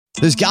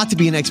There's got to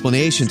be an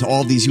explanation to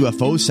all of these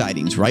UFO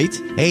sightings, right?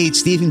 Hey, it's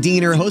Stephen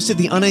Diener, host of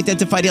the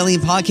Unidentified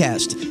Alien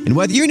Podcast. And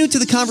whether you're new to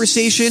the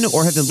conversation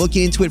or have been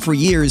looking into it for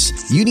years,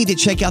 you need to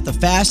check out the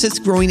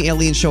fastest growing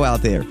alien show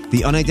out there,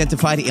 the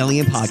Unidentified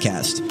Alien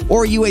Podcast,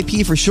 or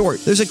UAP for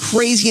short. There's a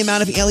crazy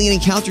amount of alien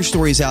encounter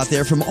stories out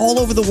there from all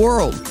over the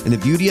world. And the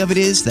beauty of it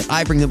is that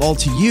I bring them all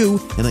to you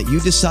and let you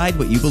decide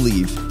what you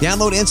believe.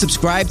 Download and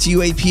subscribe to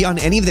UAP on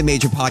any of the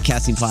major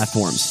podcasting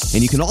platforms.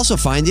 And you can also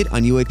find it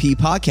on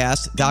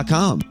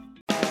UAPpodcast.com.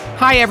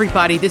 Hi,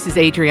 everybody. This is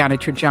Adriana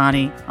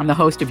Trajani. I'm the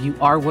host of You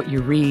Are What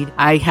You Read.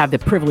 I have the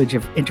privilege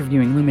of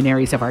interviewing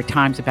luminaries of our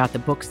times about the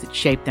books that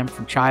shaped them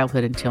from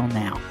childhood until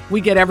now.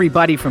 We get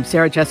everybody from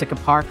Sarah Jessica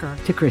Parker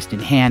to Kristen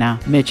Hanna,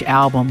 Mitch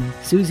Albom,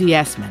 Susie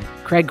Essman,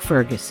 Craig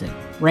Ferguson,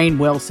 Rainn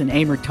Wilson,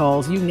 Amor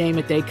Tolls, you name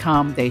it, they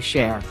come, they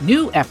share.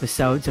 New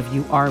episodes of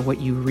You Are What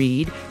You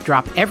Read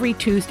drop every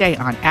Tuesday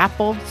on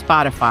Apple,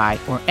 Spotify,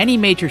 or any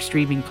major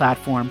streaming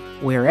platform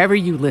wherever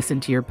you listen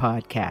to your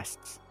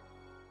podcasts.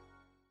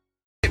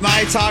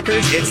 My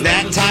talkers, it's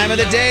that time of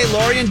the day.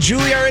 Lori and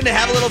Julie are in to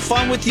have a little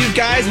fun with you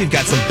guys. We've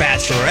got some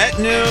Bachelorette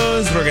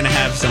news. We're going to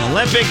have some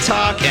Olympic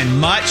talk and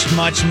much,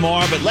 much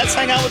more. But let's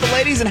hang out with the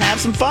ladies and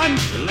have some fun.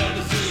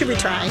 Should we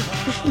try?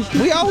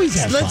 We always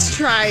have Let's fun.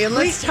 try and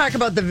let's talk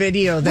about the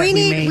video that we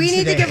made We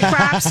need to today. give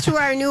props to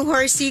our new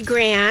horsey,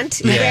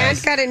 Grant.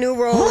 Yes. Grant got a new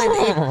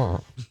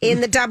role in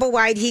the double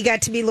wide. He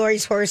got to be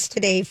Lori's horse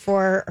today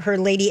for her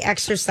lady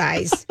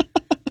exercise.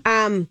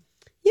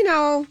 You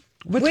know,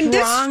 What's when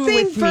this wrong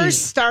thing with me?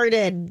 first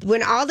started,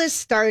 when all this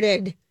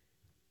started,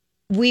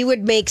 we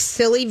would make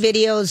silly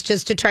videos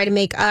just to try to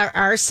make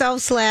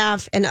ourselves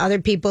laugh and other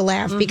people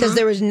laugh because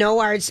there was no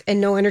arts and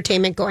no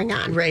entertainment going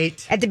on.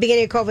 Right. At the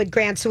beginning of COVID,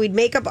 Grant. So we'd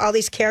make up all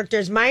these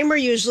characters. Mine were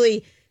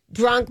usually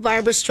drunk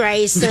Barbara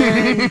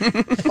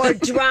Streisand or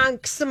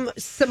drunk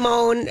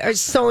Simone or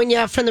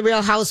Sonia from The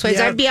Real Housewives.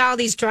 Yep. I'd be all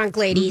these drunk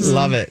ladies.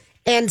 Love it.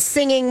 And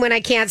singing when I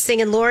can't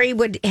sing. And Lori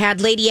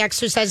had lady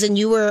exercise and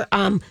you were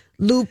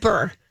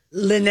Looper.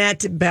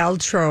 Lynette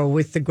Beltro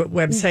with the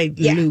website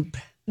Yeah. Loop.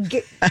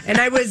 And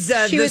I was,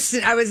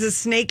 I was a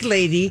snake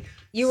lady.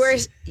 You were,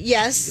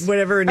 yes.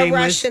 Whatever her name a was.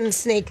 Russian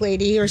snake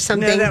lady or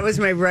something. No, that was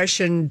my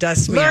Russian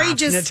dust me Lori off,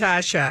 just-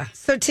 Natasha.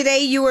 So today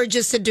you were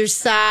just a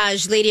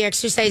dressage lady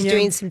exercise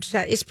doing some.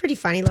 It's pretty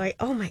funny, Lori.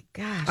 Oh my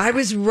gosh. I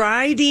was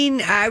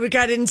riding. I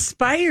got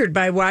inspired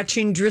by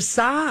watching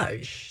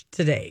dressage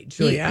today,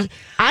 Julia.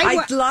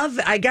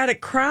 I got a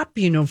crop,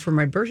 for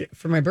my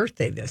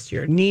birthday this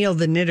year. Neil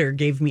the knitter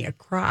gave me a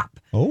crop.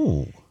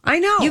 Oh. I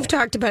know. You've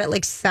talked about it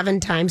like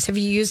 7 times. Have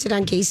you used it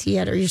on Casey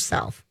yet or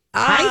yourself?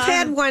 I've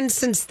had one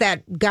since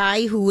that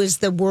guy who was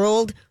the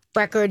world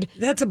record.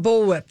 That's a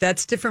bullwhip.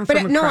 That's different But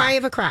from a no, crop. I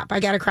have a crop. I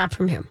got a crop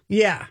from him.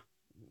 Yeah.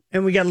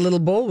 And we got a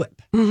little bullwhip.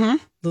 Mm-hmm.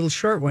 Little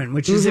short one,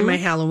 which is in my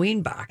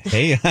Halloween box.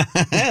 Hey,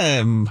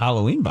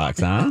 Halloween box,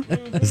 huh?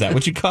 Is that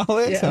what you call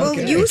it? Yeah. Well,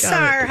 Okay. you saw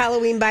our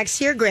Halloween box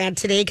here, Grant,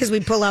 today because we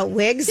pull out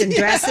wigs and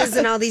dresses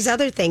and all these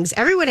other things.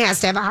 Everyone has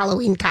to have a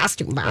Halloween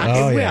costume box.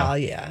 Oh, yeah. Well,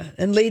 yeah.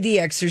 And lady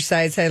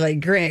exercise, I like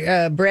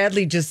Grant.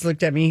 Bradley just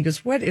looked at me. He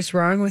goes, "What is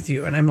wrong with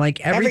you?" And I'm like,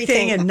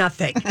 everything. And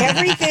nothing.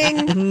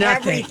 Everything,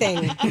 Nothing.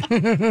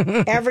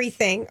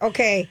 everything.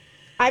 Okay.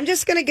 I'm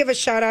just going to give a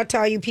shout out to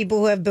all you people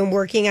who have been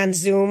working on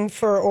Zoom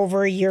for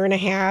over a year and a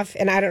half.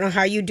 And I don't know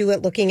how you do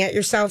it looking at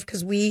yourself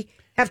because we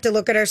have to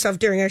look at ourselves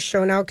during our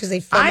show now because they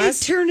film I us.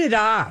 turn it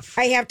off.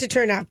 I have to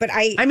turn off, but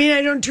I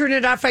don't turn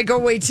it off. I go,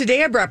 wait,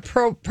 today I brought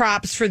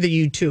props for the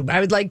YouTube. I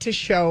would like to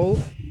show.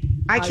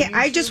 can't.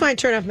 I just want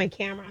to turn off my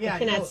camera. I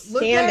cannot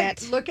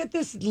stand it. Look at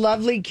this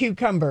lovely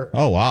cucumber.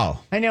 Oh, wow.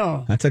 I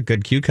know. That's a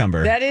good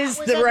cucumber. That is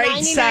Was the it right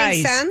 99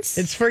 size. cents?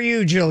 It's for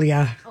you,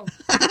 Julia.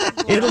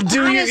 It'll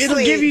do you. It'll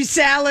Honestly. give you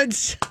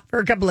salads for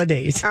a couple of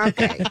days.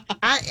 Okay.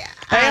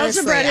 I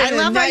also Honestly, brought in I a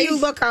love how nice- you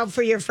look out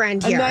for your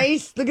friend A here.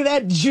 nice. Look at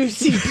that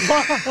juicy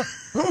plum.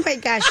 Oh my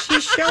gosh,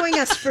 she's showing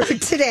us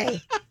fruit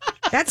today.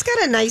 That's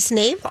got a nice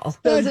navel.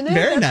 Doesn't it?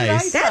 Very That's what I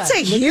nice. thought. That's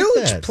a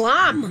huge that.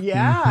 plum.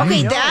 Yeah. I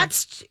Okay, know.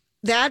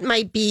 that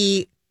might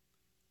be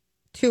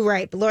too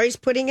ripe. Lori's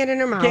putting it in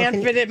her mouth. Can't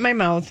and- fit it in my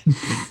mouth.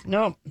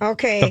 Nope.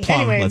 Okay. The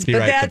plum. Anyway, Let's be but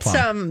right, the that's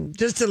plum.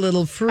 just a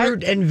little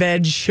fruit and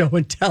veg show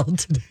and tell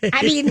today.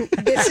 I mean,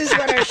 this is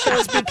what our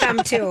shows become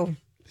too.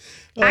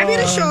 I'm going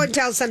to show and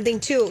tell something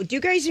too. Do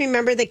you guys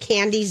remember the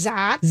candy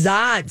Zot?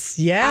 Zots,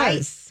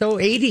 yes, so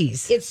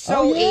 80s. It's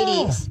so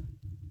 80s.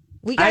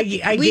 We got,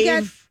 I we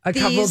got gave a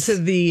couple these- to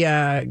the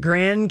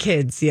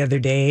grandkids the other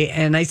day,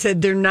 and I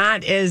said they're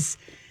not as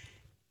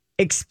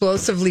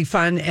explosively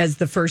fun as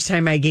the first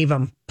time I gave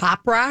them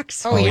Pop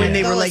Rocks. Oh, yeah. When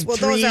they were Those- like well,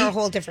 three, those are a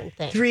whole different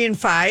thing. 3 and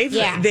 5.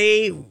 Yeah.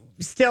 They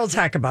still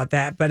talk about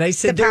that, but I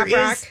said The Pop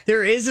Rock?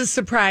 there is a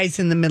surprise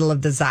in the middle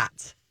of the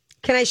Zots.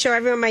 Can I show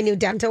everyone my new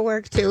dental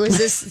work too? Is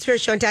this for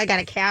show and tell? I got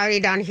a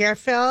cavity down here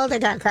filled. I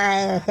got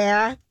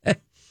hair.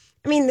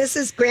 I mean, this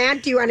is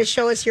Grant. Do you want to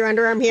show us your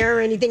underarm hair or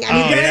anything? I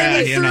mean, Oh, Got yeah,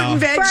 any you fruit know. and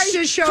veg for,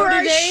 to show for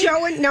today?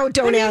 showing, no,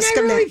 don't ask I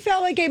him really that.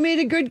 felt like I made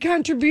a good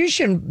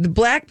contribution. The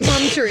black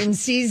plums are in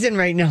season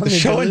right now. The They're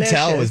show and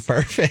tell delicious.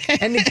 was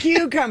perfect. And the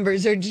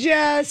cucumbers are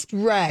just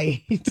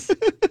right.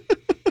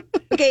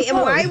 Okay, and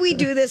why we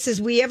do this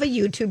is we have a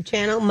YouTube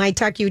channel, My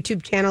Talk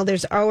YouTube channel.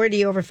 There's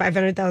already over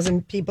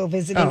 500,000 people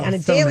visiting on a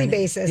daily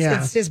basis. Yeah.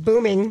 It's just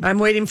booming. I'm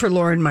waiting for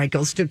Lauren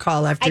Michaels to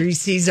call after he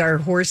sees our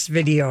horse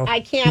video.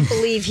 I can't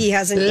believe he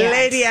hasn't yet.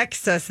 Lady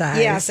exercise.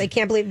 Yes, I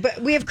can't believe. But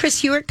we have Chris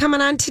Hewitt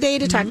coming on today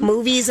to talk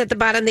movies at the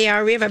bottom of the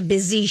hour. We have a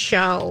busy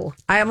show.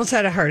 I almost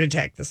had a heart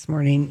attack this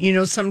morning. You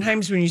know,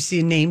 sometimes when you see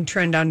a name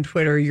trend on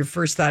Twitter, your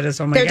first thought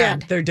is, oh my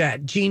God, they're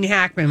dead. Gene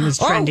Hackman was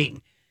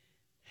trending.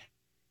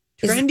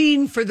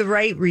 Trending for the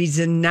right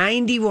reason,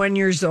 91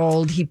 years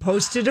old. He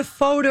posted a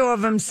photo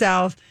of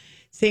himself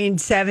saying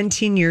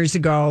 17 years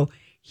ago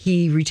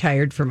he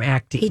retired from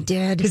acting. He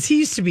did. Because he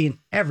used to be in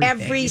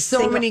everything.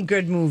 So many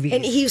good movies.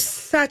 And he was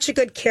such a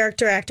good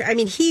character actor. I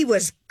mean, he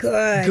was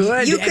good.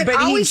 You could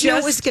always know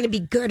it was going to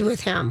be good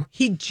with him.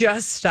 He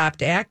just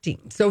stopped acting.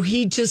 So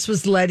he just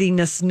was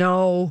letting us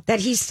know that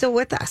he's still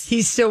with us.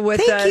 He's still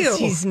with us. Thank you.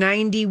 He's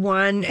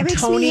 91. That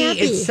makes me happy.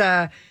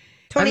 It's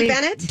Tony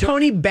Bennett?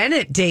 Tony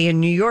Bennett Day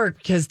in New York,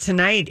 because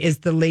tonight is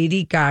the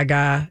Lady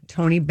Gaga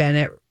Tony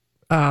Bennett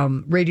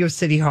Radio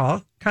City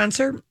Hall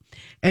concert.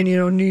 And, you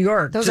know, New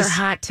York. Those are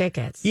hot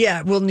tickets.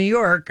 Yeah. Well, New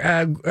York,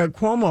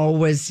 Cuomo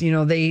was, you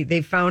know,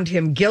 they found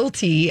him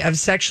guilty of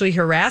sexually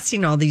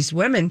harassing all these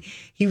women.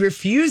 He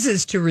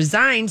refuses to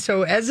resign.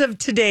 So as of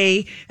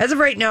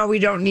right now, we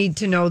don't need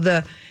to know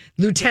the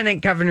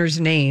lieutenant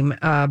governor's name,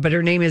 but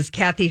her name is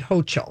Kathy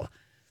Hochul,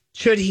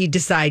 should he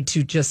decide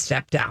to just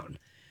step down.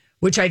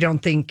 Which I don't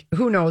think,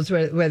 who knows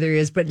whether he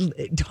is, but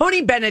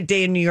Tony Bennett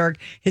Day in New York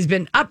has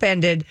been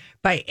upended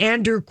by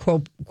Andrew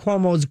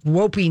Cuomo's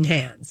groping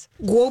hands.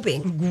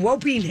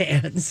 Groping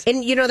hands.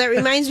 And, you know, that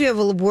reminds me of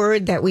a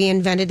word that we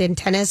invented in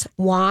tennis,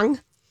 wong.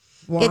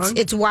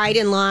 It's wide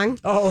and long.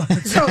 Oh.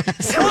 So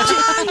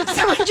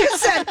someone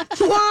just said,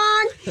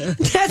 wong.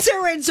 That's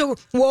a word. So,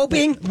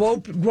 woping.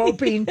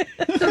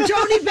 So,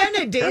 Tony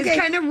Bennett Day is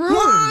kind of rude.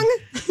 Wong.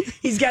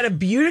 He's got a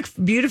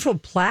beautiful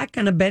plaque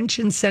on a bench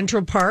in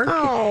Central Park.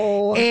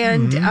 Oh.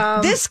 And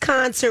this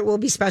concert will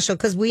be special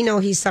because we know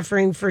he's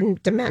suffering from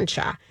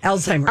dementia.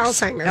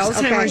 Alzheimer's,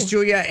 okay.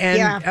 Julia.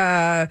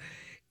 And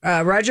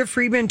Roger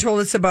Friedman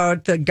told us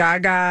about the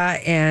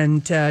Gaga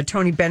and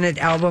Tony Bennett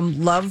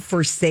album, Love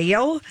for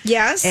Sale.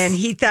 Yes. And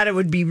he thought it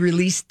would be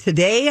released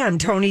today on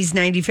Tony's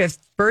 95th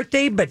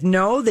birthday, but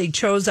no, they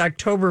chose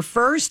October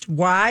 1st.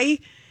 Why?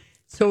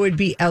 So it would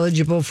be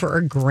eligible for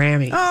a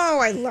Grammy. Oh,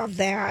 I love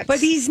that. But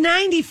he's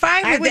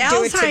 95 with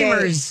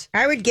Alzheimer's.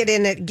 I would get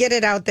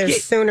it out there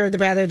sooner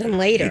rather than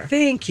later.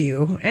 Thank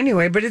you.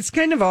 Anyway, but it's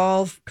kind of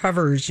all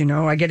covers, you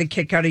know. I Get a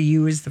Kick Out of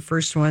You is the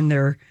first one.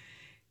 They're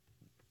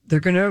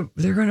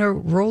gonna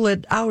roll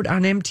it out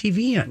on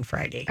MTV on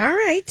Friday. All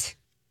right.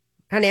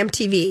 On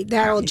MTV,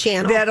 that old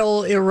channel. That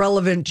old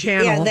irrelevant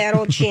channel. Yeah, that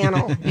old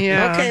channel.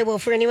 Yeah. Okay, well,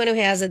 for anyone who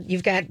has it,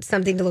 you've got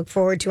something to look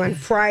forward to on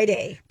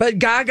Friday. But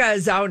Gaga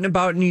is out and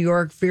about New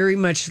York, very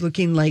much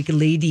looking like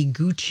Lady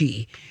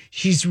Gucci.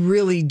 She's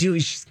really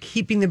she's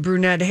keeping the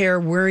brunette hair,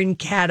 wearing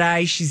cat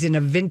eye. She's in a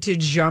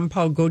vintage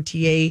Jean-Paul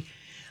Gaultier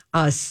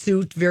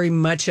suit, very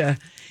much an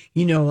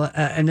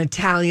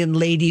Italian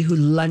lady who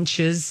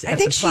lunches at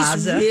the plaza. I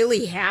think she's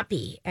really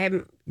happy.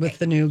 With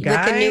the new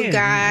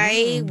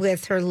guy.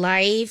 With her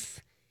life.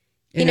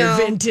 In a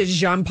vintage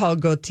Jean-Paul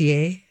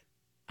Gaultier.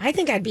 I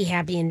think I'd be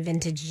happy in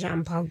vintage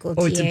Jean-Paul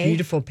Gaultier. Oh, it's a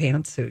beautiful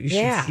pantsuit. You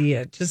should see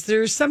it. Just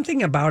there's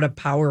something about a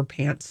power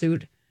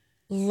pantsuit.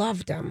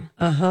 Loved them.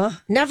 Uh-huh.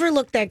 Never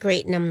looked that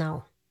great in them,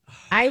 though.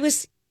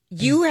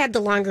 You had the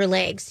longer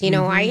legs. You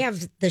know, I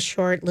have the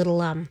short little,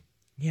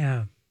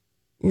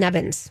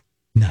 nubbins.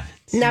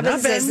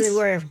 Nubbins as they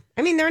were.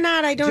 I mean, they're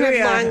not. I don't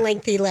have long,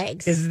 lengthy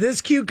legs. Is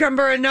this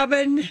cucumber a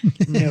nubbin?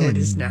 No, it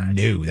is not.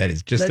 No, that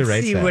is just the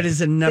right size. Let's see what is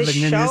a nubbin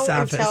in this show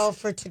office. And tell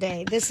for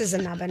today. This is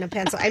a nubbin, a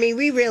pencil. I mean,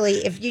 we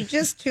really, if you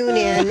just tune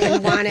in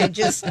and want to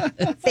just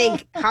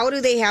think, how do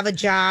they have a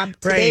job?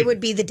 Today would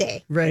be the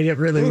day. Right, it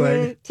really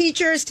would.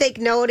 Teachers, take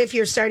note if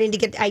you're starting to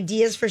get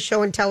ideas for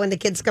show and tell when the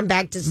kids come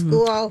back to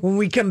school. When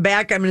we come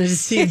back, I'm going to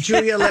see if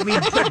Julia let me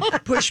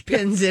put push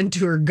pins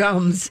into her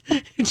gums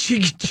and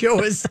she can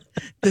show us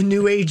the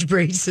new age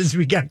braces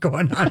we got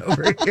going on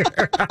over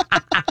here.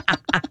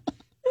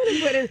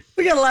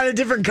 We got a lot of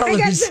different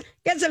colors.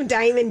 I got some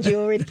diamond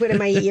jewelry to put in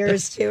my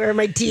ears too, or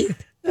my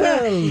teeth.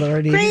 Oh,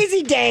 Lordy.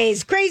 Crazy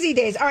days.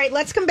 All right,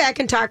 let's come back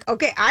and talk.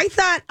 Okay,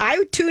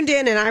 I tuned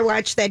in and I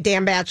watched that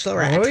damn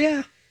Bachelorette. Oh,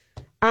 yeah.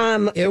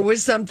 It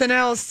was something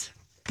else.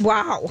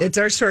 Wow. It's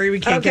our story we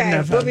can't get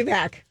enough of. We'll be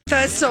back.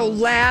 So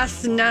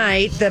last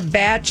night, the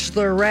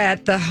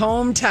Bachelorette, the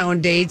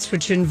hometown dates,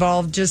 which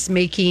involved just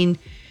making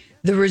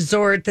the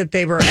resort that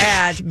they were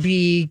at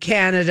be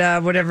Canada,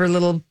 whatever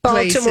little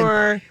place.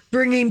 Baltimore.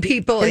 Bringing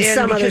people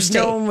in because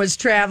no one was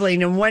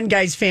traveling. And one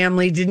guy's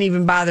family didn't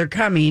even bother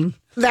coming.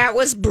 That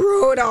was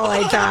brutal,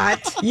 I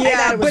thought.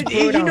 Yeah, but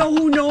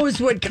who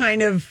knows what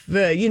kind of,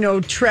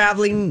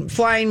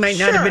 flying might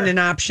not have been an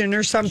option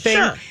or something.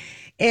 Sure.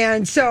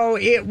 And so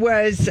it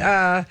was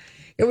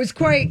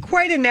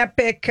quite an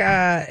epic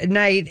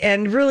night.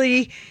 And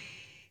really,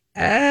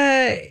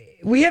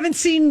 we haven't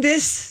seen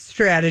this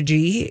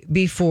strategy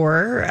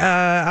before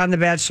on The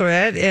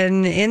Bachelorette.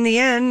 And in the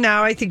end,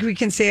 now I think we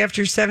can say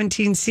after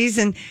 17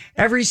 seasons,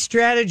 every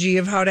strategy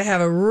of how to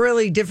have a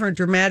really different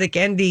dramatic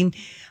ending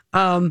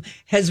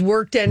has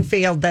worked and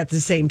failed at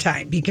the same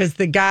time, because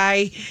the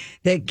guy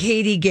that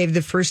Katie gave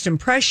the first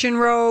impression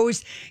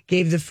rose,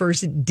 gave the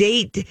first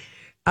date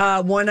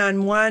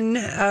one-on-one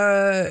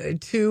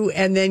to,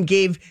 and then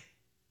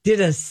did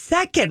a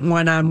second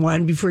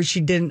one-on-one before she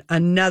did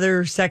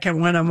another second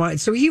one-on-one.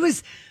 So he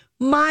was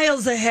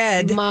miles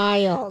ahead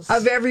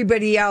of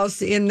everybody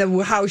else in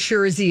the how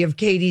sure is he of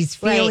Katie's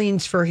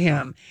feelings for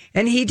him.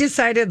 And he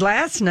decided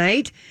last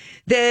night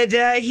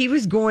that he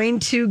was going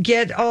to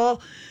get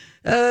all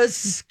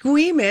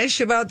squeamish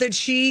about that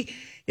she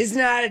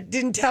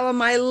didn't tell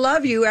him I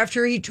love you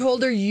after he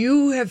told her,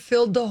 you have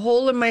filled the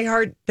hole in my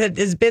heart that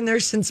has been there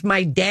since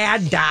my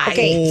dad died.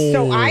 Okay,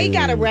 so I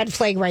got a red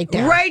flag right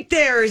there. Right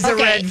there is a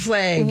red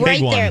flag.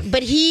 Right there.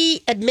 But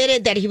he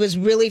admitted that he was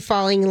really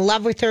falling in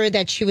love with her,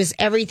 that she was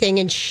everything,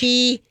 and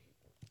she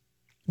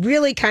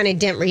really kind of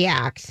didn't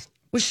react.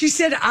 Well, she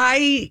said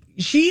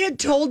she had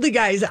told the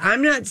guys,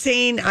 I'm not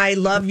saying I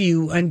love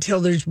you until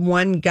there's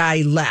one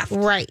guy left.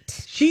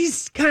 Right.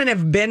 She's kind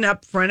of been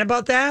upfront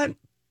about that.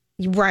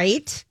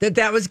 Right.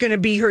 That was going to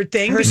be her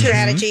thing. Her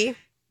strategy.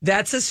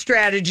 That's a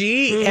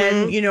strategy.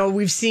 Mm-hmm. And,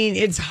 we've seen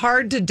it's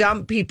hard to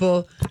dump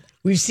people.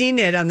 We've seen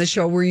it on the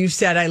show where you've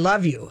said, I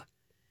love you.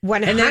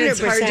 100%. And then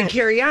it's hard to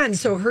carry on.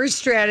 So her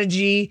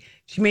strategy,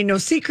 she made no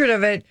secret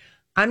of it.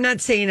 I'm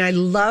not saying I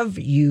love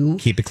you.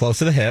 Keep it close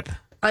to the hip.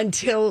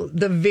 Until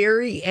the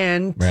very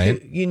end, right?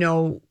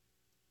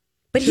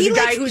 But he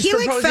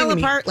fell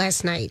apart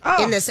last night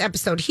in this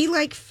episode. He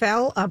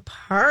fell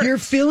apart. You're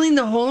filling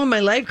the hole in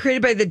my life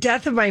created by the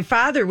death of my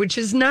father, which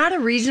is not a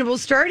reasonable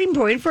starting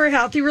point for a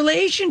healthy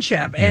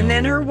relationship. And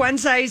then her one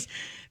size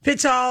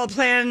fits all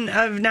plan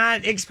of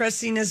not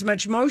expressing as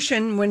much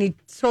emotion when he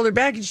told her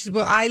back, and she said,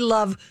 well, I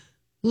love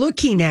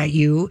looking at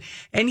you.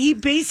 And he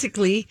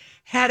basically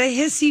had a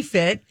hissy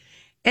fit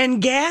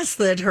and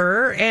gaslit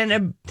her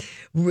and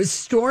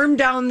stormed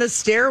down the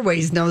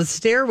stairways. Now, the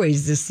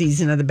stairways this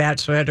season of The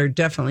Bachelorette are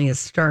definitely a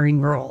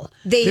starring role.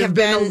 There's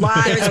been a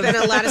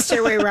lot of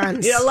stairway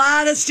runs. A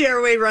lot of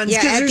stairway runs. Yeah,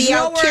 at there's the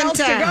El nowhere else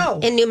to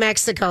go. In New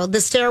Mexico,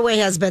 the stairway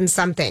has been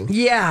something.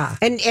 Yeah.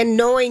 And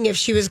knowing if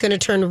she was going to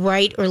turn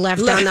right or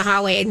left down the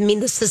hallway, I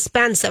mean, the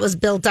suspense that was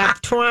built up,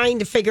 trying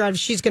to figure out if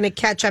she's going to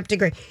catch up to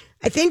Greg.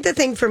 I think the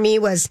thing for me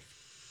was,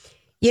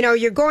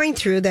 you're going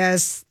through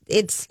this.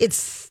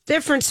 It's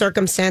different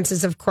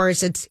circumstances, of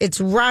course.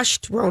 It's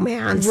rushed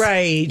romance.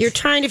 Right. You're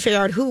trying to figure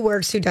out who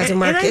works, who doesn't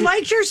work. And I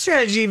liked your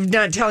strategy of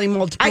not telling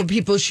multiple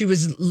people she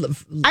was...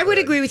 I would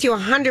agree with you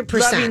 100%.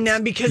 Loving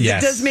them, because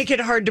it does make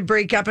it hard to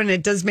break up, and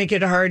it does make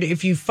it hard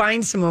if you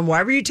find someone.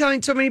 Why were you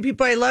telling so many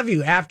people I love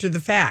you after the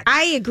fact?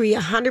 I agree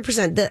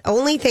 100%. The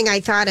only thing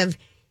I thought of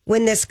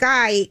when this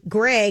guy,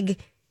 Greg...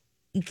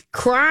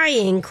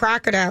 crying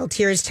crocodile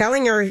tears,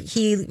 telling her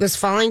he was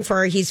falling for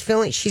her.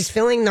 She's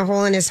filling the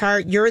hole in his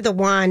heart. You're the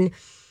one.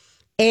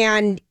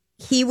 And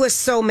he was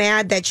so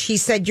mad that she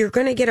said, you're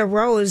going to get a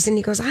rose. And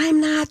he goes,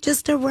 I'm not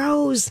just a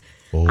rose.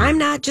 Oh. I'm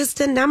not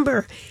just a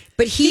number.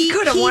 But he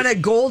could have won a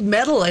gold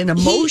medal in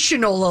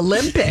emotional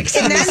Olympics.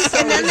 And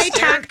then they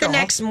talk the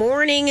next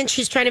morning, and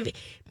she's trying to.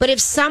 But if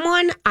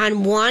someone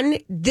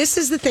this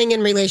is the thing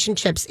in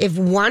relationships, if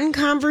one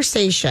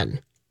conversation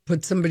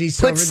put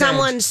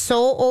someone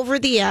so over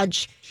the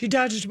edge, she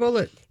dodged a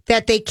bullet,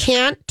 that they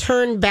can't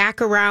turn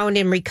back around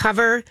and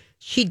recover.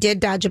 She did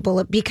dodge a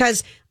bullet,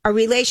 because a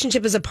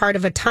relationship is a part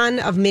of a ton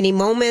of mini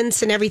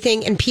moments and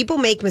everything, and people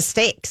make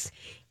mistakes.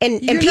 And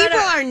people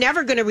are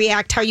never going to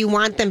react how you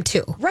want them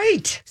to.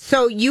 Right.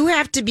 So you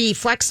have to be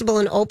flexible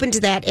and open to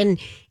that. And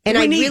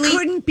he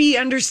couldn't be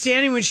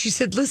understanding when she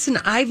said, listen,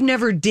 I've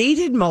never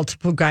dated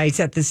multiple guys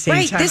at the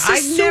same time.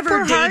 I've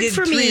never dated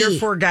 3 or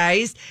 4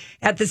 guys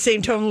at the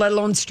same time, let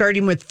alone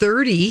starting with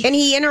 30. And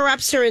he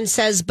interrupts her and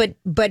says, but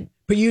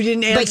you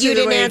didn't answer. But you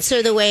didn't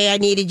answer the way I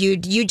needed you.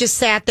 You just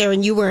sat there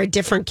and you were a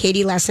different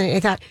Katie last night. I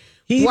thought,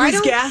 he was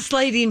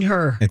gaslighting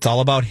her. It's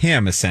all about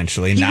him,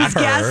 essentially, not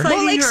her.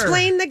 Well,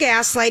 explain the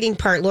gaslighting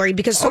part, Lori,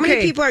 because so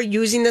many people are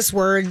using this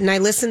word, and I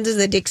listened to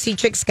the Dixie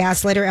Chicks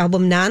Gaslighter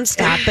album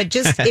nonstop. But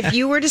just if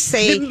you were to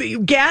say,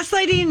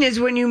 gaslighting is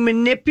when you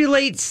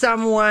manipulate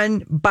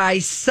someone by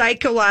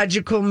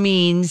psychological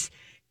means,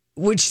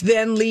 which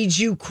then leads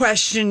you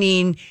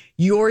questioning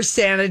your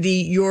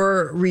sanity,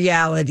 your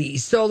reality.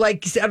 So,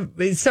 like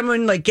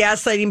someone like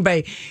gaslighting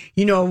by,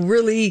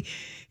 really,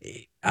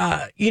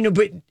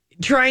 but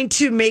trying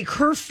to make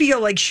her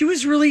feel like she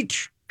was really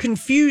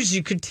confused.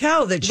 You could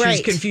tell that she was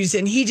confused,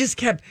 and he just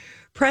kept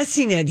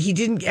pressing it. He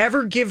didn't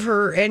ever give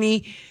her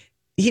any.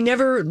 He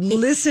never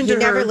listened to her.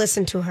 He never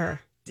listened to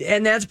her.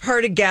 And that's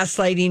part of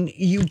gaslighting.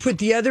 You put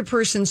the other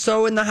person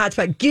so in the hot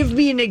spot. Give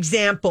me an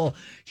example.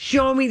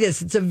 Show me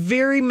this. It's a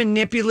very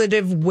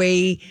manipulative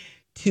way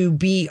to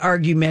be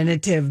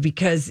argumentative,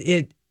 because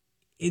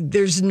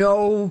there's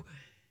no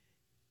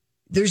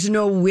there's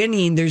no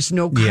winning, there's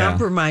no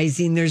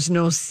compromising, there's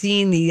no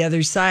seeing the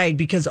other side,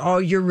 because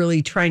all you're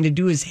really trying to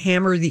do is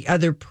hammer the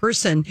other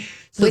person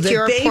so with that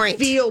your they point.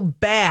 feel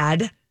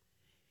bad.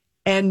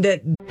 And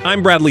that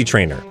I'm Bradley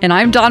Trainer. And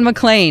I'm Don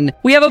McClain.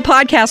 We have a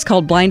podcast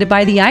called Blinded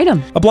by the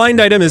Item. A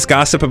blind item is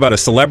gossip about a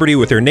celebrity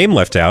with their name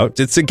left out.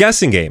 It's a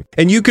guessing game,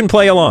 and you can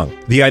play along.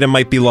 The item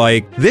might be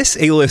like, this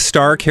A-list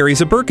star carries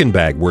a Birkin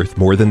bag worth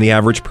more than the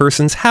average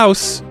person's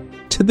house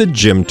to the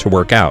gym to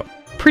work out.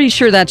 Pretty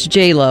sure that's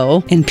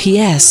J-Lo. And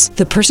P.S.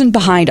 the person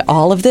behind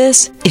all of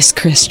this is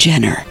Kris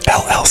Jenner,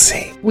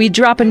 LLC. We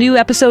drop a new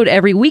episode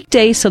every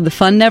weekday so the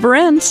fun never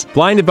ends.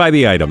 Blinded by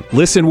the Item.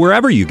 Listen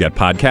wherever you get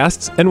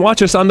podcasts and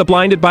watch us on the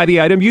Blinded by the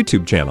Item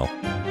YouTube channel.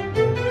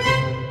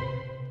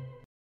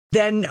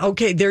 then,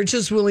 okay, they're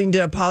just willing to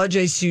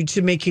apologize to you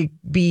to make it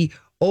be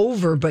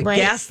over. But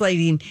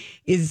gaslighting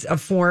is a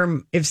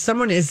form, if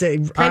someone is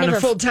on a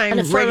full-time,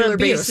 regular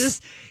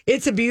basis,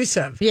 it's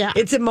abusive. Yeah.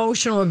 It's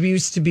emotional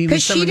abuse to be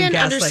with someone who gaslights.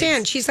 Because she didn't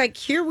understand. She's like,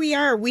 here we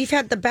are. We've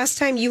had the best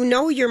time. You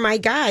know you're my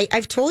guy.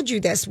 I've told you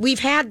this. We've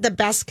had the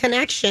best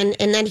connection.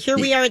 And then here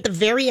we are at the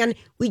very end.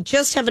 We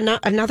just have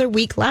another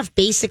week left,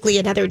 basically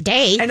another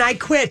day. And I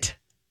quit.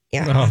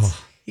 Yeah.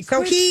 Oh.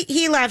 So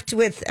he left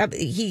with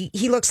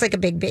he looks like a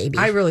big baby.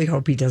 I really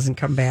hope he doesn't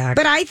come back.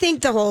 But I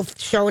think the whole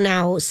show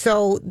now.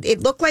 So it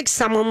looked like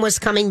someone was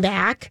coming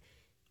back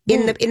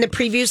in the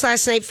previews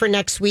last night for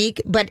next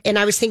week. And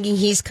I was thinking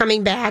he's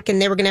coming back,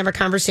 and they were going to have a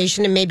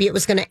conversation, and maybe it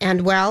was going to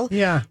end well.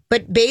 Yeah.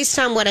 But based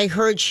on what I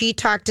heard, she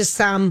talked to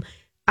some.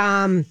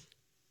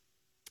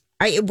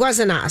 It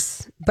wasn't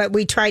us, but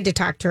we tried to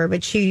talk to her.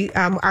 But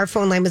our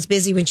phone line was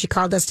busy when she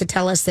called us to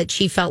tell us that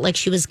she felt like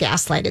she was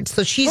gaslighted.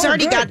 So she's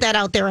already got that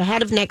out there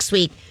ahead of next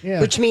week,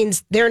 which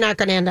means they're not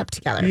going to end up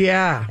together.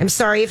 Yeah. I'm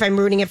sorry if I'm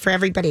ruining it for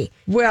everybody.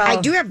 Well,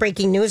 I do have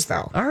breaking news,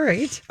 though. All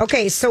right.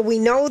 Okay, so we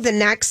know the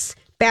next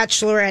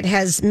Bachelorette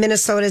has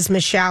Minnesota's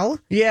Michelle.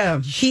 Yeah.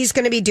 She's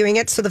going to be doing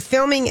it. So the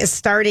filming is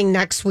starting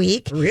next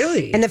week.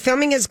 Really? And the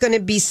filming is going to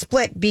be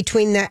split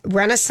between the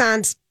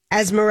Renaissance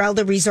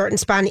Esmeralda Resort and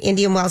Spa in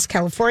Indian Wells,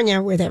 California,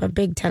 where they have a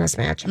big tennis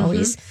match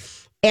always,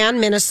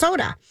 and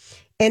Minnesota.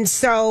 And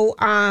so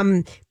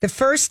the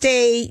first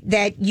day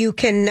that you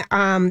can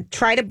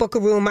try to book a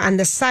room on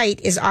the site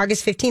is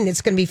August 15th.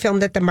 It's going to be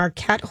filmed at the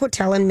Marquette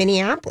Hotel in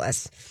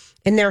Minneapolis.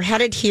 And they're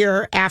headed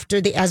here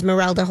after the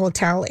Esmeralda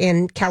Hotel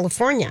in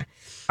California.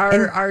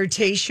 Are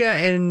Tasha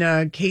and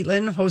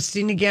Caitlin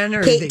hosting again,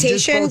 or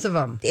just both of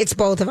them? It's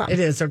both of them. It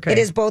is, okay. It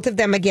is both of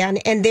them again.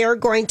 And they're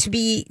going to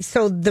be,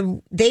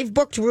 they've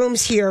booked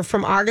rooms here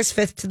from August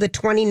 5th to the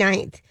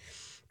 29th.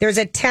 There's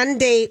a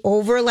 10-day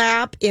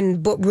overlap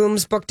in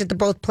rooms booked at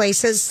both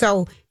places.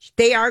 So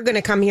they are going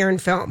to come here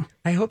and film.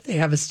 I hope they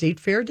have a state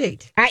fair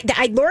date.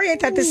 Lori, I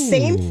thought the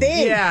same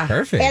thing. Yeah.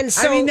 Perfect. And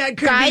so that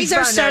could be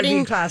fun. That'd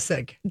be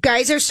classic.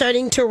 Guys are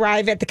starting to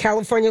arrive at the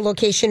California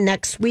location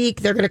next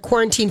week. They're going to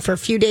quarantine for a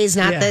few days.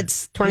 Not that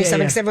it's 27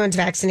 because everyone's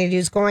vaccinated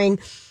who's going.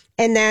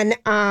 And then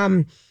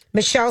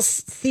Michelle's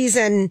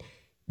season,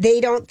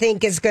 they don't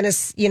think is going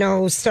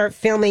to, start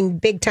filming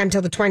big time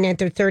till the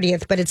 29th or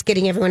 30th, but it's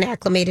getting everyone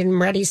acclimated and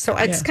ready. So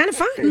it's kind of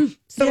fun.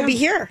 So it'll be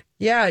here.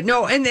 Yeah,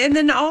 no. And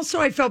then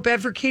also I felt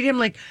bad for Katie. I'm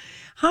like,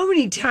 how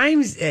many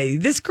times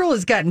this girl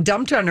has gotten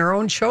dumped on her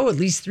own show at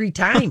least 3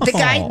 times? The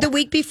guy the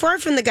week before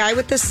from the guy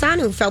with the son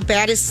who felt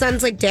bad. His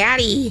son's like,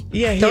 Daddy,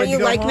 don't you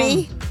like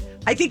me?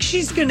 I think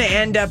she's going to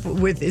end up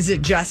with, is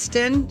it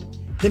Justin?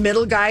 The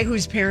middle guy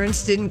whose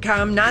parents didn't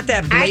come? Not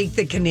that Blake,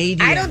 the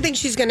Canadian. I don't think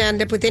she's going to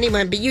end up with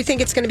anyone, but you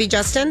think it's going to be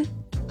Justin?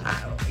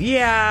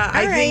 Yeah,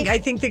 I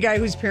think the guy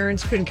whose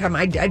parents couldn't come.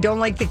 I don't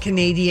like the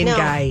Canadian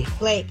guy.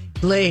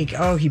 Blake.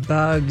 Oh, he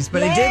bugs.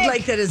 But I did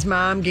like that his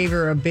mom gave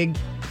her a big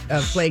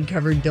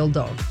flag-covered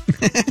dildo.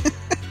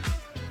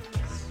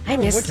 I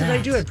missed What did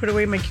I do? I put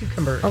away my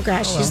cucumber. Oh,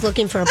 gosh. She's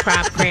looking for a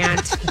prop,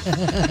 Grant.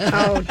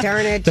 Oh,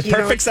 darn it. The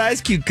perfect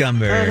size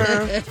cucumber.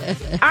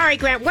 All right,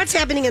 Grant, what's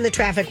happening in the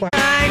traffic world?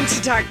 Time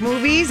to talk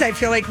movies. I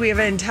feel like we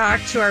haven't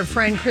talked to our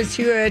friend Chris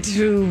Hewitt,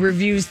 who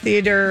reviews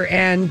theater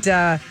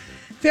and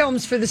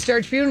films for the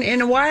Star Tribune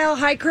in a while.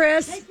 Hi,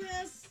 Chris. Hey,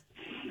 Chris.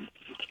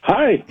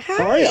 Hi.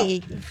 How are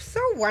you? So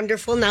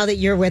wonderful now that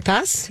you're with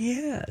us.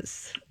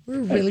 Yes.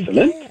 We're really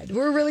glad.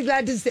 We're really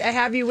glad to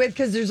have you with,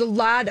 because there's a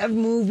lot of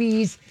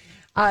movies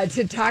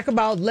to talk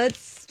about. Let's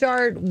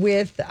start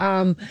with,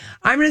 I'm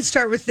going to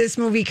start with this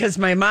movie because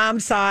my mom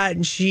saw it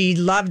and she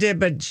loved it,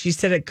 but she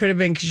said it could have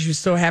been because she was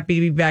so happy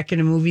to be back in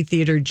a movie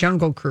theater,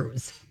 Jungle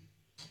Cruise.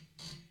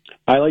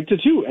 I liked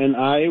it too, and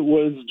I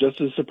was just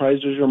as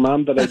surprised as your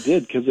mom that I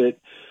did, because it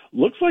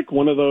looks like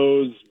one of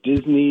those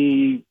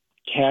Disney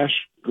cash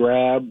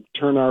grab,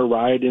 turn our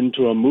ride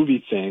into a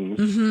movie things.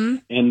 Mm-hmm.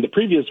 And the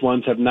previous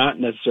ones have not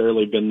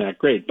necessarily been that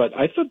great, but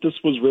I thought this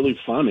was really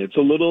fun. It's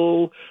a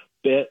little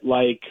bit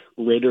like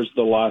Raiders of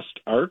the Lost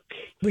Ark.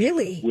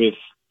 Really? With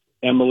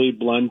Emily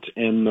Blunt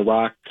and The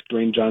Rock,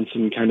 Dwayne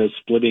Johnson kind of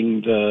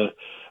splitting the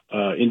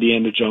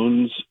Indiana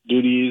Jones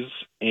duties.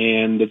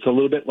 And it's a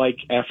little bit like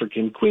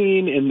African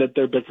Queen in that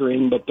they're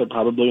bickering, but they're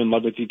probably in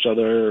love with each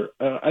other.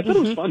 I thought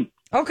it was fun.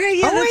 Okay,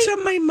 yeah, that's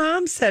what my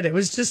mom said. It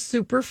was just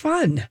super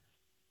fun.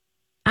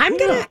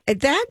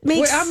 that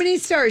makes. How many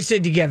stars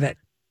did you give it?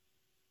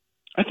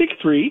 I think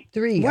 3.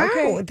 3. Wow,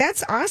 Okay.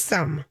 that's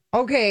awesome.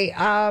 Okay.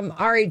 All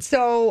right.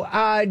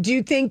 So, do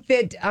you think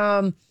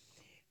that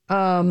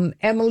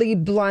Emily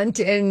Blunt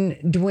and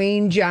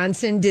Dwayne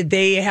Johnson, did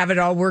they have it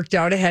all worked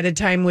out ahead of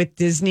time with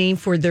Disney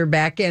for their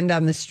back end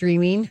on the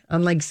streaming,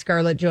 unlike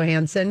Scarlett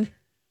Johansson?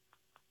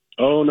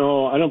 Oh,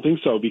 no, I don't think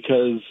so,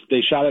 because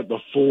they shot it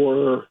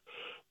before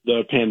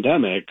the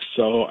pandemic.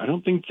 So I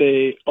don't think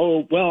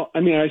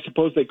I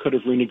suppose they could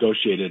have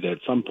renegotiated at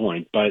some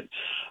point, but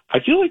I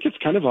feel like it's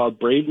kind of a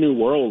brave new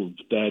world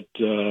that,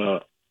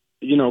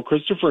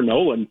 Christopher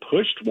Nolan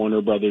pushed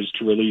Warner Brothers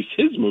to release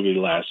his movie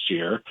last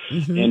year,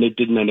 and it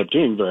didn't end up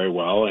doing very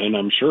well. And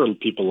I'm sure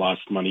people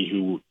lost money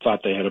who thought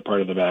they had a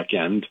part of the back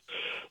end.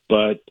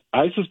 But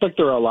I suspect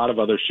there are a lot of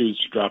other shoes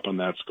to drop on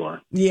that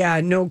score.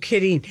 Yeah, no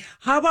kidding.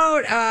 How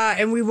about,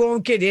 and we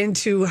won't get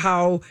into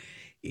how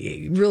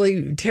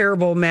really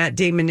terrible Matt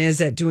Damon is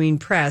at doing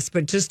press,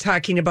 but just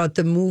talking about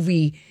the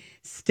movie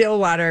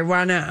Stillwater, I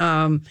want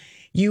to,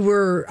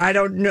 I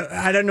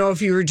don't know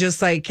if you were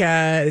just like,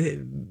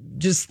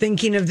 just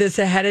thinking of this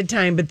ahead of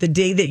time, but the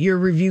day that your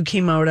review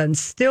came out on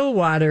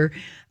Stillwater,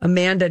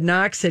 Amanda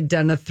Knox had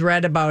done a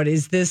thread about,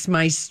 is this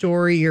my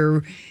story?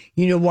 Or,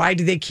 why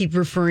do they keep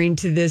referring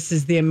to this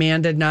as the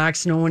Amanda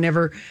Knox? No one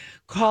ever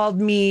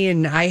called me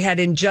and I had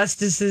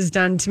injustices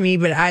done to me,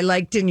 but I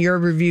liked in your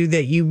review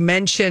that you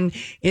mentioned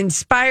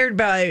inspired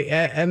by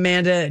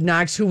Amanda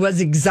Knox, who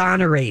was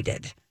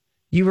exonerated.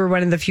 You were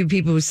one of the few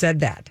people who said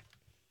that.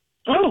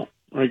 Oh,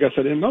 I guess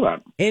I didn't know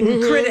that.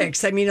 And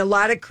critics, a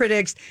lot of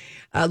critics,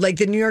 like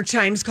the New York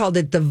Times called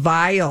it the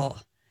vile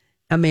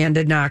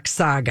Amanda Knox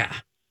saga.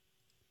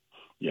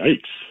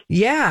 Yikes.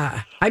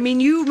 Yeah.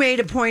 You made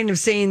a point of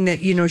saying that,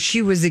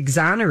 she was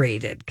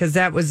exonerated because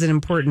that was an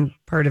important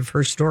part of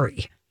her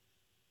story.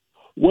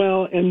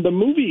 Well, and the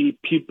movie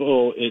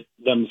people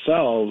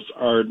themselves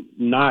are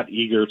not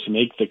eager to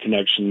make the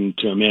connection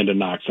to Amanda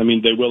Knox.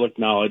 They will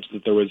acknowledge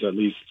that there was at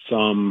least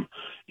some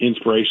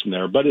inspiration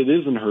there, but it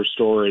isn't her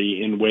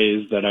story in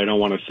ways that I don't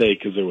want to say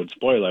because it would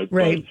spoil it.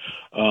 Right.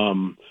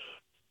 But,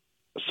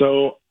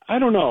 so I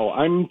don't know.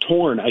 I'm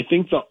torn. I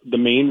think the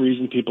main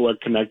reason people are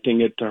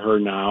connecting it to her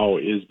now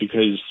is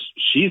because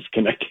she's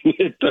connecting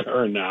it to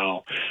her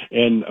now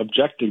and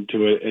objecting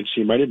to it, and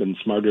she might have been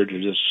smarter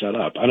to just shut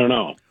up. I don't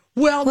know.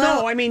 Well,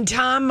 no,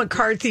 Tom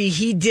McCarthy,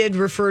 he did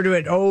refer to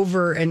it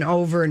over and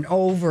over and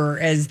over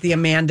as the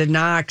Amanda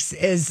Knox,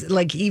 as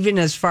even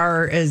as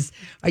far as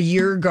a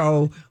year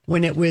ago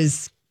when it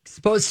was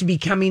supposed to be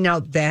coming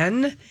out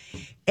then.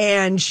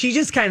 And she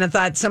just kind of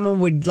thought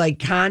someone would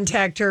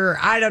contact her.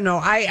 I don't know.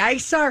 I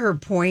saw her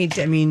point.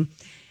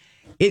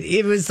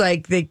 It was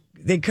like they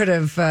could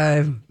have,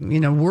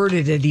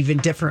 worded it even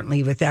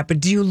differently with that.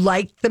 But do you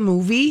like the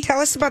movie? Tell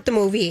us about the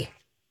movie.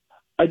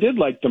 I did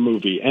like the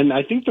movie, and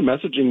I think the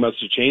messaging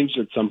must have changed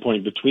at some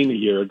point between a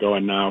year ago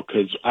and now,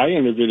 because I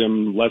interviewed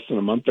him less than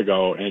a month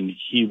ago, and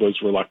he was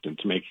reluctant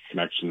to make a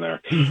connection there.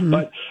 Mm-hmm.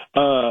 But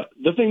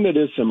the thing that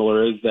is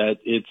similar is that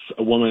it's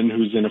a woman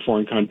who's in a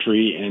foreign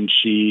country, and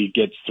she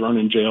gets thrown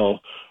in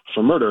jail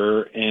for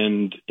murder,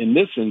 and in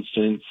this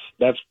instance,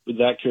 that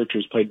character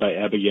is played by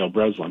Abigail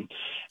Breslin.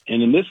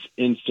 And in this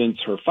instance,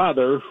 her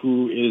father,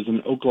 who is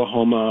an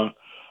Oklahoma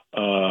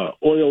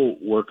oil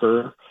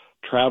worker,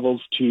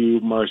 travels to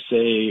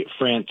Marseille,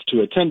 France, to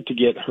attempt to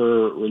get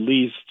her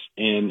released,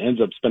 and ends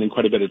up spending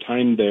quite a bit of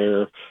time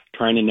there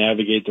trying to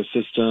navigate the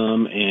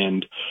system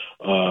and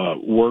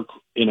work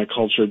in a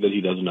culture that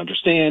he doesn't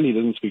understand. He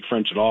doesn't speak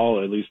French at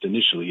all. At least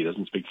initially, he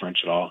doesn't speak French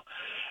at all.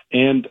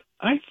 And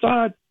I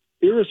thought,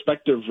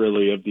 irrespective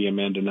really of the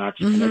Amanda Knox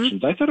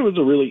connections, I thought it was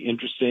a really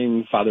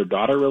interesting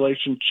father-daughter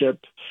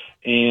relationship,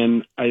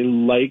 and I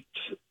liked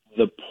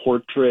the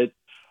portrait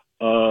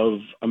of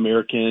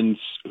Americans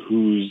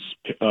whose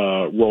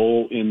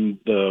role in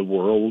the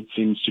world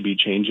seems to be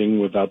changing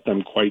without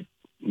them quite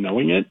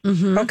knowing it.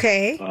 Mm-hmm.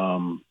 Okay.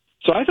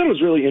 So I thought it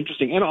was really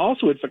interesting. And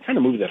also, it's the kind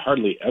of movie that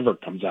hardly ever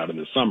comes out in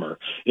the summer.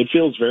 It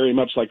feels very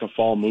much like a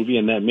fall movie,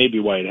 and that may be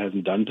why it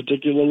hasn't done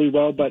particularly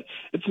well. But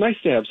it's nice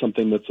to have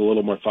something that's a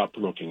little more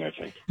thought-provoking, I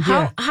think.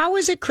 How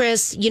is it,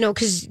 Chris,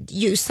 because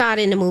you saw it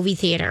in a movie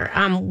theater.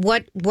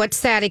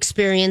 What's that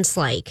experience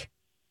like?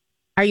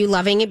 Are you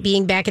loving it,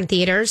 being back in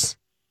theaters?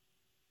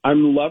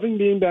 I'm loving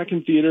being back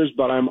in theaters,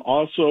 but I'm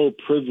also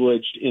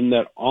privileged in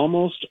that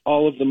almost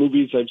all of the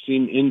movies I've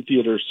seen in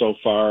theaters so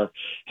far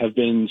have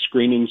been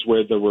screenings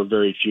where there were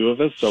very few of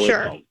us, so it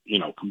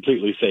felt,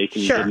 completely safe,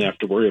 and you didn't have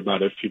to worry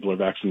about if people are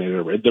vaccinated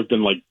or there have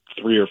been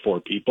 3 or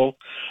 4 people.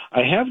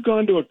 I have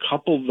gone to a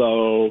couple,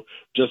 though,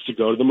 just to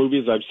go to the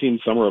movies. I've seen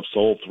Summer of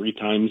Soul 3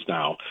 times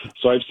now,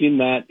 so I've seen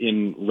that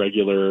in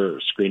regular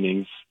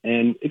screenings,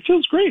 and it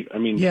feels great.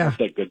 It's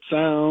that good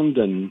sound,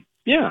 and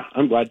yeah,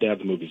 I'm glad to have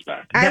the movies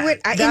back.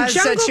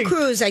 Jungle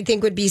Cruise, I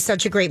think, would be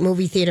such a great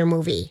movie theater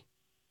movie.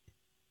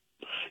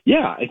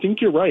 Yeah, I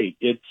think you're right.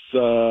 It's,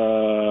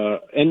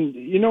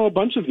 and a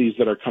bunch of these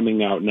that are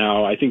coming out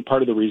now, I think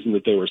part of the reason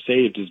that they were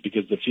saved is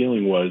because the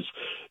feeling was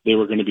they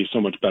were going to be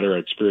so much better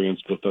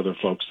experienced with other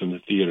folks in the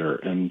theater.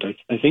 And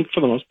I think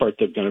for the most part,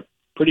 they're going to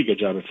pretty good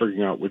job of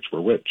figuring out which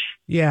were which.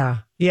 Yeah.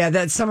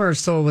 That Summer of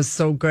Soul was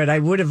so good. I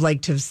would have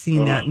liked to have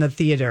seen that in the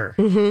theater.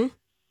 Mm-hmm.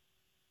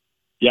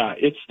 Yeah,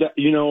 it's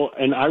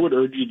and I would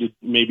urge you to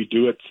maybe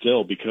do it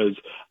still, because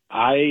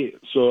I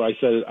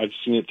said I've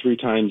seen it 3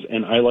 times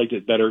and I liked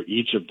it better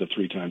each of the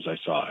 3 times I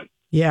saw it.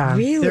 Yeah,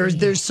 really.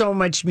 There's so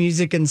much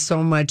music and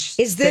so much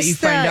that you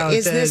find out.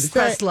 Is this the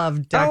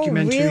Questlove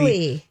documentary? Oh,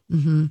 really?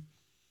 Mm-hmm.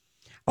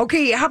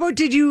 Okay, how about,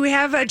 did you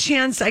have a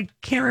chance? I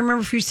can't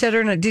remember if you said it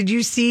or not. Did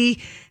you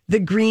see The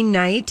Green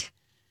Knight,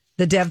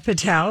 the Dev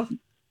Patel?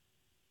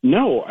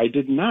 No, I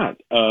did not.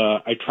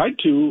 I tried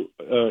to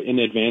in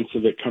advance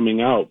of it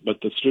coming out,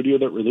 but the studio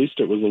that released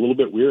it was a little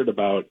bit weird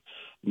about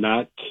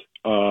not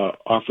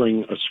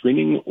offering a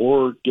screening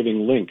or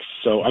giving links.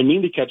 So I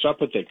mean to catch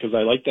up with it because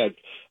I like that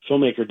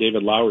filmmaker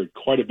David Lowery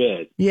quite a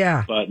bit.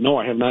 Yeah. But no,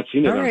 I have not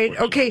seen it. All right.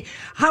 Okay.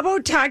 How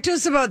about talk to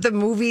us about the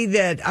movie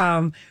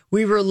that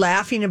we were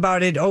laughing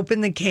about at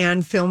Open the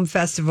Cannes Film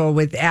Festival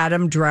with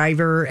Adam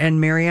Driver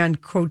and Marion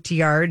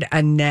Cotillard,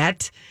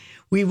 Annette.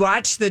 We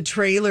watched the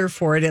trailer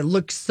for it. It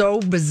looked so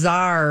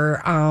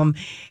bizarre.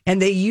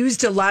 And they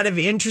used a lot of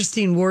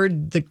interesting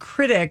words, the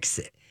critics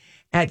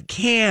at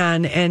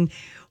Cannes. And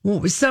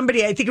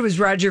somebody, I think it was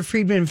Roger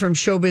Friedman from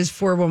Showbiz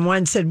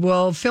 411, said,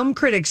 well, film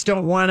critics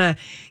don't want to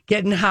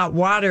get in hot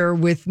water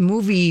with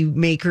movie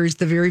makers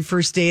the very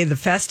first day of the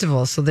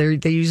festival. So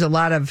they use a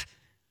lot of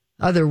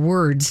other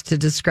words to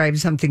describe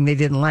something they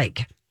didn't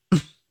like.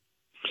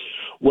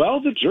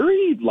 Well, the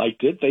jury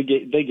liked it. They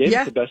gave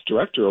it the Best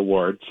Director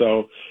award.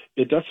 So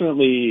it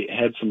definitely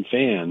had some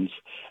fans.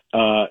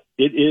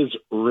 It is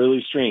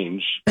really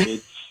strange.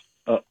 It's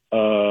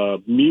a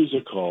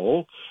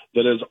musical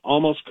that is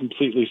almost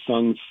completely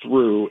sung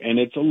through, and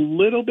it's a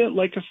little bit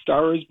like A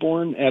Star is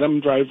Born.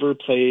 Adam Driver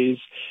plays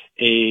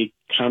a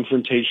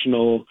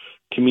confrontational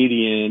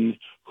comedian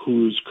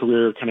whose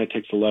career kind of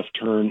takes a left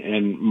turn,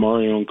 and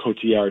Marion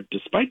Cotillard,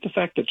 despite the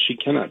fact that she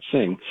cannot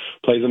sing,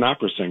 plays an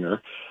opera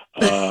singer.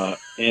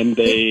 And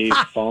they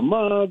fall in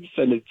love,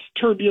 and it's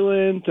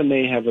turbulent, and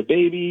they have a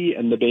baby,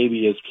 and the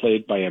baby is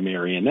played by a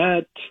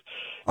marionette.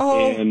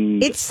 Oh,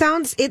 and it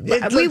sounds. It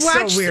looks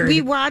so weird.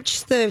 We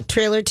watched the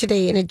trailer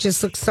today, and it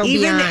just looks so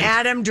even beyond.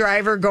 Adam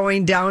Driver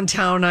going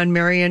downtown on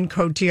Marion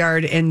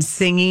Cotillard and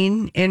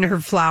singing in her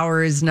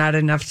flower is not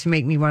enough to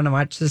make me want to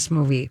watch this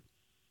movie.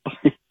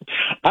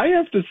 I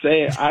have to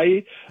say,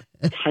 I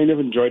kind of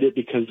enjoyed it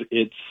because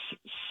it's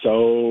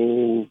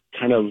so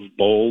kind of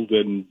bold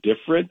and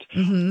different.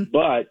 Mm-hmm.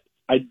 But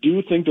I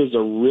do think there's a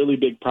really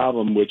big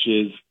problem, which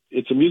is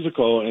it's a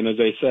musical, and as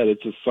I said,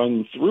 it's a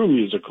sung-through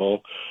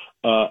musical,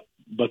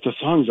 but the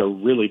songs are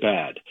really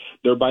bad.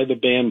 They're by the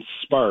band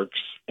Sparks,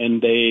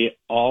 and they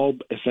all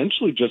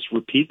essentially just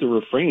repeat the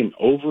refrain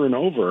over and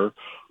over,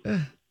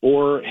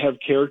 or have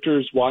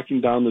characters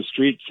walking down the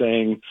street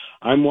saying,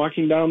 I'm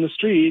walking down the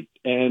street,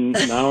 and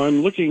now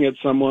I'm looking at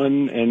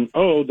someone, and,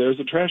 oh, there's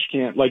a trash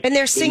can. Like, and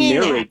they're singing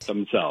they narrate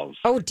themselves.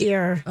 Oh,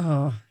 dear.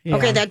 Oh, yeah.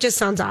 Okay, that just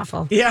sounds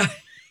awful. Yeah.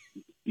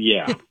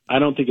 Yeah, I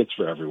don't think it's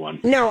for everyone.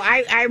 No,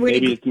 I would.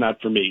 Maybe it's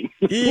not for me.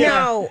 Yeah.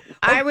 No,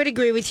 I would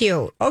agree with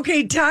you.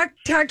 Okay, talk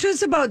to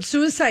us about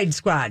Suicide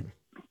Squad.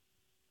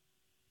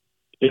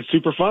 It's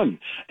super fun.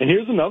 And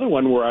here's another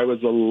one where I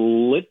was a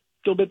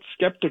little bit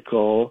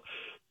skeptical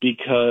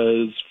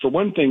because, for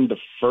one thing, the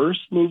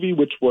first movie,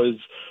 which was,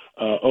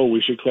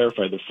 we should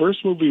clarify, the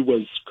first movie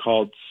was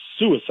called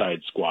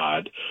Suicide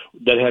Squad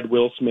that had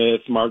Will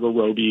Smith, Margot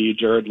Robbie,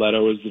 Jared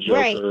Leto as the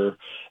Joker. Right.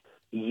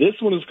 This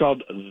one is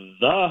called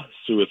The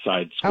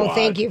Suicide Squad. Oh,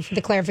 thank you for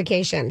the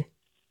clarification.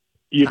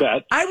 You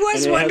bet. I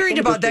was wondering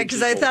about that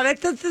because I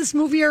thought this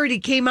movie already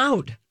came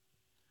out.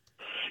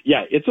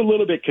 Yeah, it's a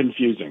little bit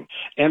confusing.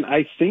 And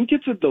I think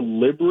it's a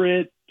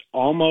deliberate,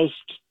 almost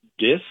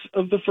diss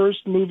of the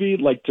first movie,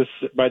 like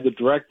by the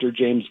director,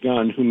 James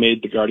Gunn, who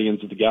made the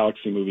Guardians of the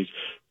Galaxy movies,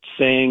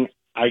 saying,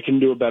 I can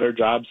do a better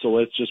job, so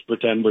let's just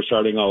pretend we're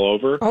starting all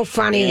over. Oh,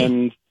 funny.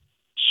 And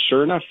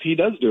sure enough, he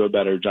does do a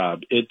better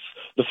job. It's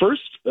the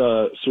first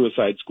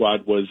Suicide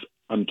Squad was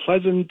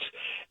unpleasant,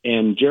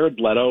 and Jared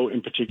Leto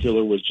in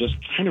particular was just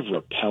kind of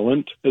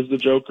repellent as the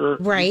Joker.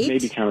 Right.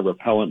 Maybe kind of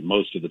repellent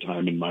most of the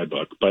time in my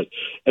book, but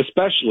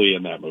especially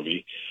in that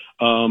movie.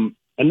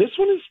 And this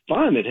one is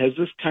fun. It has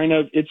this kind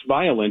of, it's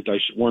violent. I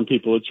should warn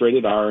people it's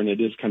rated R, and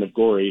it is kind of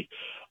gory.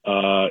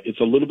 It's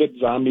a little bit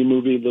zombie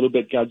movie, a little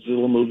bit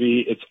Godzilla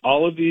movie. It's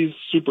all of these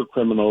super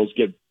criminals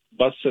get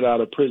busted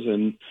out of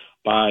prison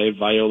by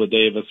Viola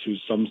Davis,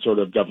 who's some sort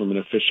of government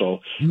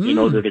official, in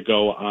order to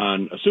go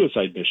on a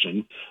suicide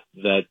mission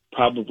that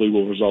probably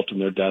will result in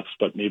their deaths,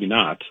 but maybe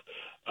not,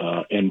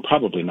 and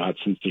probably not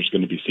since there's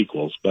going to be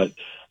sequels. But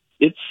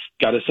it's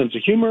got a sense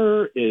of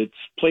humor. It's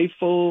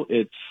playful.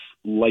 It's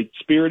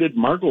light-spirited.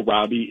 Margot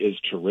Robbie is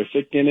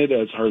terrific in it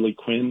as Harley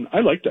Quinn. I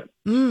liked it.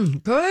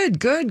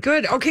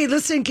 Good. Okay,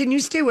 listen, can you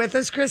stay with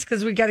us, Chris?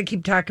 Because we got to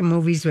keep talking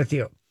movies with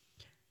you.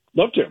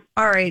 Love to.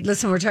 All right,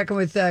 listen, we're talking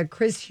with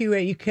Chris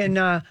Hewitt. You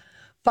can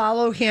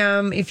follow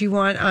him if you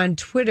want on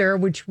Twitter,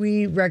 which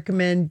we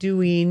recommend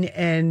doing,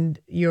 and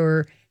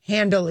your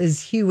handle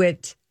is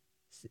Hewitt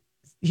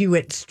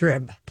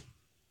Strib.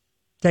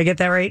 Did I get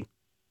that right?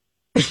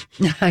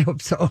 I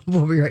hope so.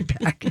 We'll be right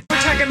back.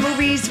 We're talking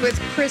movies with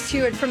Chris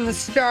Hewitt from the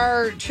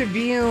Star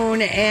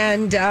Tribune.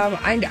 And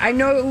I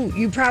know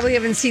you probably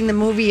haven't seen the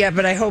movie yet,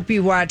 but I hope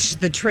you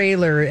watched the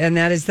trailer. And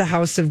that is The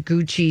House of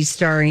Gucci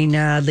starring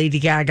Lady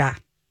Gaga.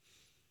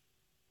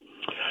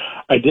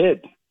 I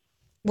did.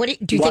 What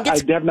do you think? I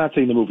have not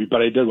seen the movie,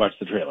 but I did watch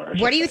the trailer.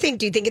 What do you think?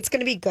 Do you think it's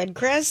going to be good,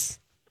 Chris?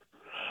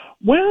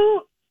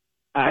 Well,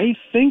 I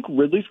think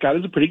Ridley Scott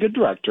is a pretty good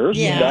director.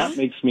 Yeah. So that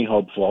makes me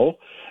hopeful.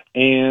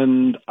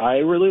 And I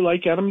really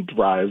like Adam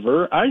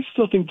Driver. I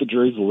still think the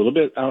jury's a little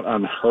bit out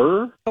on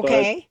her.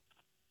 Okay.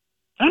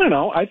 I don't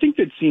know. I think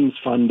it seems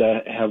fun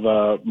to have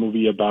a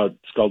movie about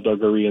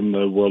skullduggery in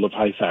the world of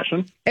high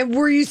fashion. And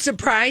were you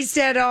surprised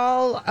at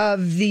all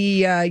of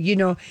the,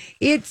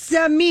 it's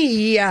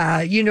me,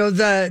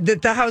 that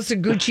the House of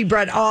Gucci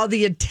brought all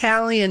the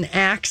Italian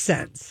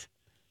accents?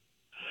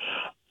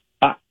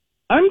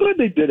 I'm glad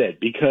they did it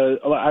because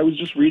I was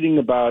just reading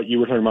about, you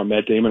were talking about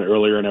Matt Damon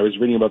earlier, and I was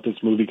reading about this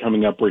movie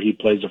coming up where he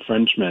plays a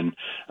Frenchman.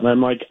 And I'm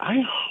like,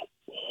 I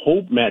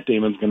hope Matt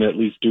Damon's going to at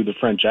least do the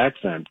French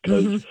accent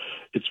because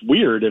it's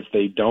weird if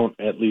they don't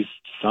at least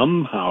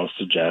somehow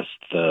suggest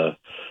the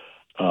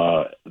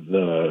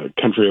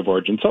country of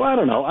origin. So I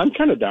don't know. I'm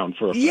kind of down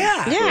for a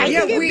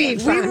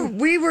French.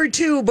 We were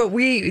too, but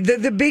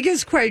the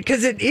biggest question,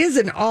 because it is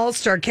an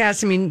all-star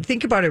cast. I mean,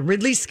 think about it.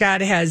 Ridley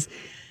Scott has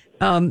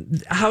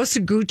House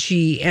of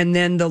Gucci, and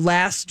then The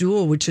Last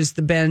Duel, which is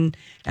the Ben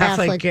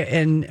Affleck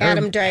and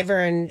Adam Driver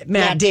and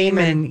Matt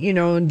Damon.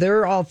 And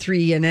they're all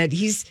three in it.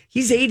 He's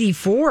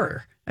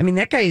 84. I mean,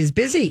 that guy is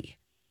busy.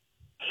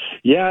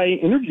 Yeah, I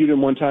interviewed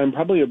him one time,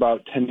 probably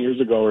about 10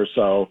 years ago or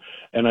so,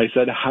 and I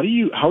said, "How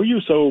are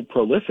you so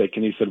prolific?"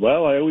 And he said,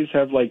 "Well, I always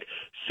have like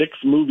 6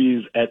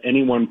 movies at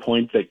any one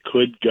point that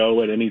could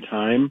go at any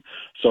time,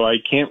 so I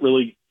can't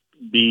really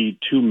be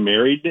too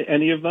married to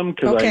any of them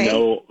because I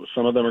know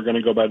some of them are going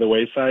to go by the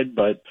wayside,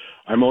 but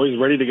I'm always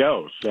ready to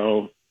go."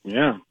 So,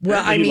 yeah.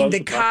 Well, I mean,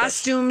 the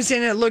costumes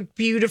in it look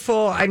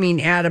beautiful. I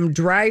mean, Adam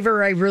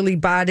Driver, I really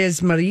bought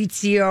as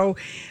Maurizio.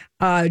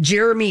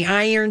 Jeremy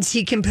Irons,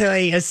 he can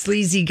play a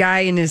sleazy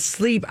guy in his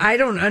sleep. I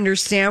don't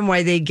understand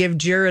why they give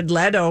Jared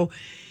Leto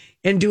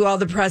and do all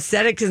the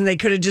prosthetics and they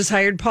could have just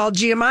hired Paul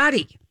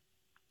Giamatti.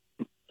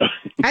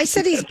 I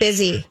said he's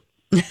busy.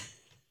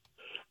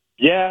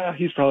 Yeah,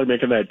 he's probably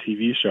making that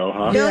TV show,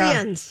 huh?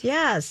 Millions,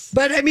 yes.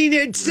 But I mean,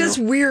 it's just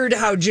weird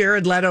how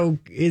Jared Leto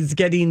is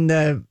getting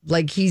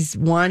he's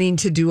wanting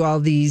to do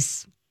all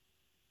these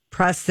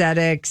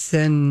prosthetics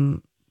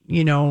and,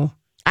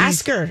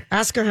 Oscar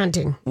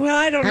hunting. Well,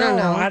 I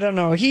don't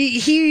know.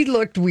 He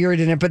looked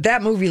weird in it, but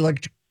that movie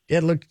looked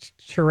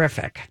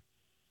terrific.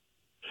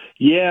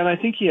 Yeah, and I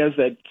think he has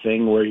that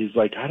thing where he's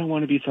like, I don't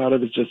want to be thought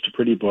of as just a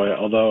pretty boy,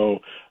 although,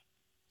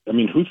 I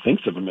mean, who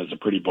thinks of him as a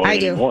pretty boy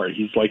anymore?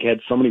 He's like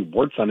had so many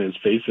warts on his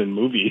face in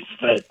movies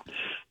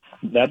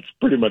that's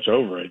pretty much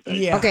over, I think.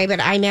 Yeah. Okay, but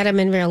I met him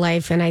in real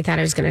life and I thought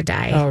I was going to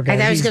die. Oh, God, I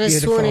thought I was going to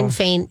swoon and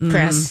faint,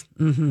 Chris.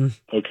 Mm-hmm.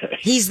 Okay.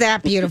 He's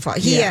that beautiful.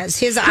 He is.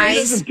 His eyes.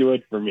 Doesn't do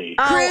it for me.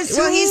 Chris,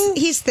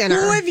 he's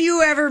thinner. Who have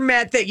you ever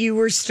met that you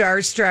were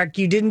starstruck?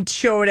 You didn't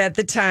show it at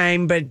the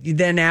time, but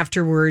then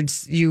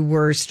afterwards you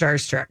were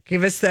starstruck.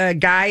 Give us the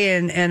guy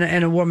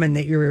and a woman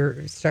that you were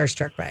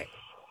starstruck by.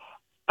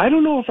 I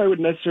don't know if I would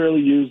necessarily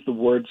use the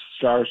word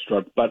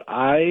starstruck, but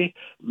I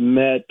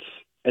met,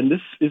 and this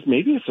is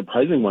maybe a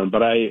surprising one,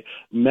 but I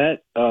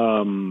met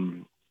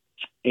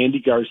Andy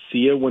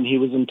Garcia when he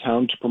was in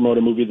town to promote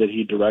a movie that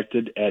he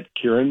directed at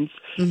Kieran's,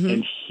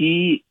 and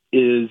he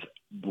is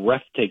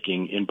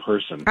breathtaking in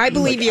person. I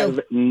believe you.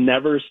 I've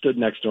never stood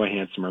next to a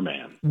handsomer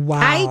man. Wow.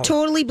 I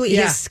totally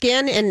believe his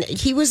skin, and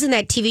he was in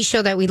that TV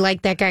show that we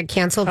liked that got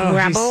canceled,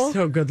 Rebel. He's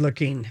so good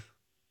looking.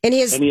 And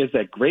he has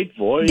that great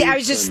voice. Yeah, it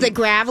was just the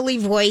gravelly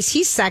voice.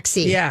 He's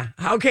sexy. Yeah.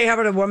 Okay, how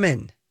about a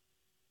woman?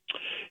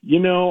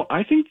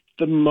 I think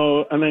the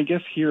most, and I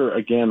guess here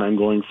again I'm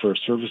going for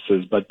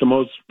services, but the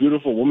most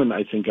beautiful woman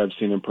I think I've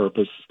seen in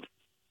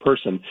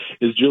person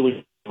is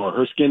Julie Moore.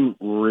 Her skin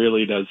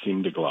really does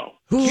seem to glow.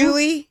 Who?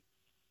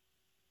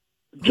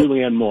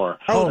 Julianne Moore.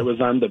 I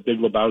was on the Big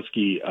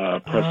Lebowski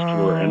press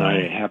tour, and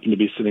I happened to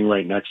be sitting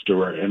right next to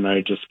her, and I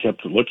just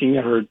kept looking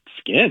at her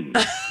skin.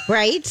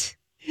 Right?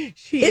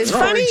 It's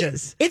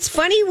gorgeous. It's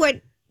funny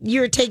what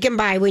you're taken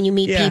by when you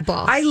meet people.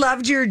 I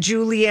loved your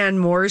Julianne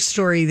Moore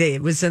story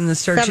that was in the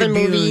Star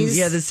Tribune. Movies.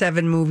 Yeah, the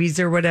 7 movies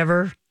or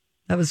whatever.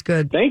 That was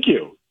good. Thank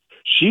you.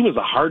 She was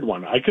a hard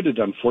one. I could have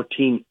done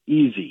 14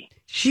 easy.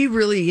 She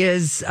really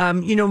is.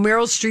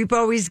 Meryl Streep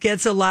always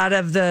gets a lot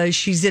of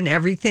she's in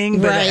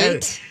everything. But,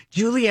 right.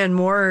 Julianne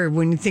Moore,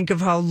 when you think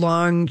of how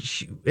long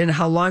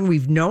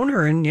we've known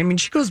her, and I mean,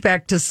 she goes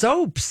back to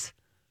soaps.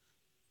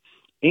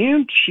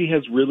 And she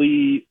has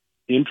really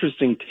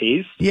interesting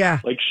taste.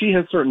 Yeah. Like she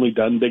has certainly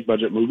done big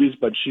budget movies,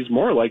 but she's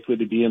more likely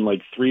to be in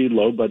like 3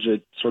 low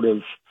budget sort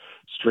of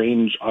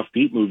strange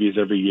offbeat movies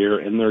every year,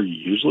 and they're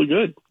usually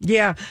good.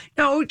 Yeah.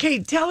 Now,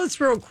 okay, tell us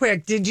real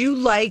quick, did you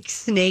like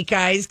Snake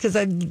Eyes? Because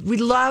we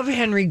love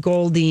Henry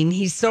Golding.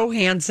 He's so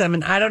handsome,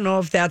 and I don't know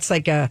if that's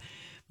like a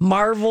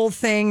Marvel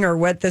thing or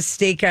what the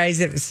Snake Eyes,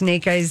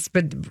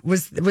 but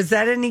was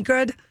that any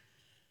good?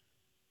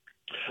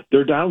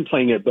 They're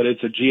downplaying it, but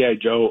it's a G.I.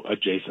 Joe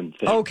adjacent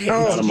thing. Okay,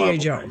 G.I.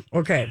 Joe. Thing.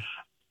 Okay.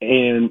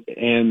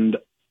 And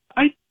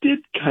I did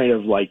kind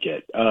of like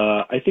it.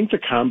 I think the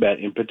combat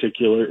in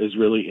particular is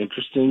really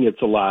interesting.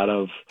 It's a lot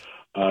of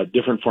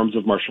different forms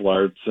of martial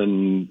arts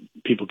and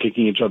people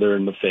kicking each other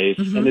in the face.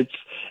 Mm-hmm. And it's,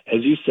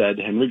 as you said,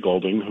 Henry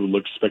Golding, who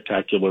looks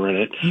spectacular in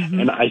it. Mm-hmm.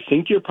 And I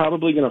think you're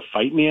probably going to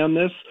fight me on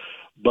this,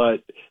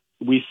 but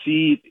we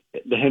see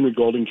the Henry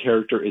Golding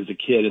character as a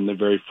kid in the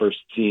very first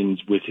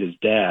scenes with his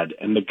dad.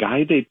 And the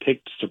guy they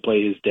picked to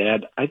play his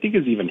dad, I think,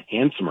 is even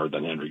handsomer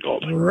than Henry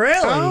Golding. Really?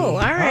 Oh, all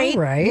right.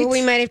 Well,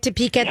 we might have to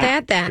peek at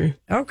that then.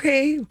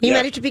 Okay. We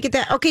might have to peek at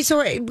that. Okay,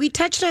 so we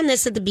touched on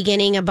this at the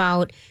beginning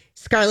about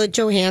Scarlett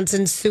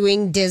Johansson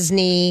suing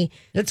Disney.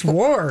 It's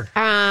war.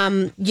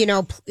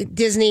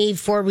 Disney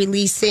for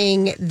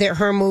releasing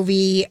her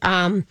movie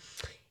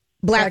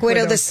Black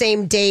Widow the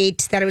same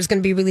date that it was going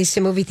to be released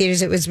in movie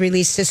theaters. It was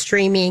released to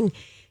streaming.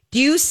 Do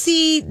you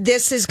see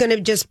this is going to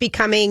just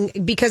becoming,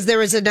 because there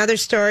was another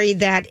story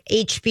that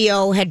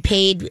HBO had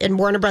paid and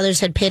Warner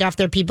Brothers had paid off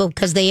their people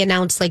because they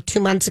announced like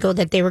 2 months ago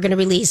that they were going to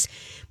release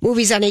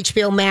movies on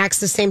HBO Max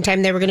the same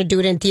time they were going to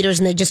do it in theaters,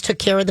 and they just took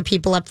care of the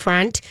people up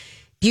front.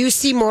 Do you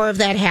see more of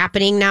that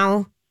happening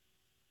now?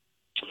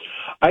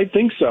 I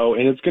think so,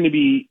 and it's going to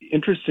be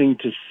interesting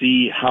to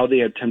see how they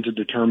attempt to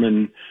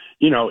determine,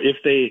 if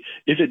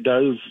it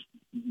does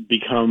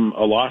become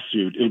a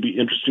lawsuit, it'll be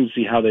interesting to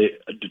see how they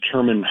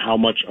determine how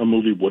much a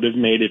movie would have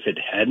made if it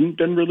hadn't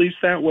been released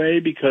that way,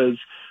 because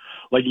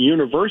like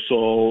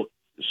Universal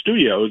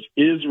Studios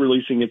is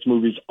releasing its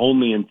movies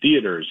only in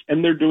theaters,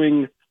 and they're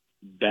doing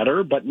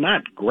better, but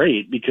not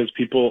great, because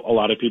a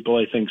lot of people,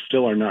 I think,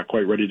 still are not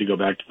quite ready to go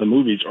back to the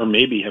movies, or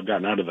maybe have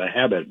gotten out of the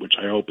habit, which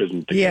I hope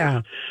isn't the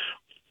case.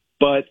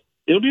 But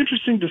it'll be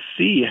interesting to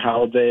see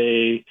how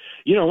they,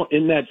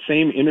 in that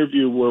same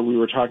interview where we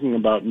were talking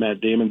about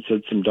Matt Damon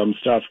said some dumb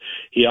stuff,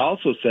 he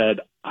also said,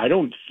 I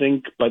don't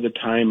think by the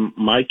time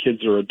my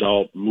kids are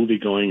adult, movie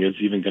going is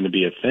even going to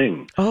be a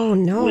thing. Oh,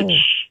 no.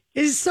 Which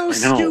is so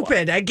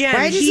stupid. Again,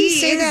 why does he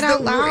say that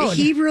out loud?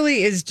 He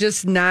really is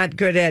just not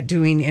good at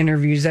doing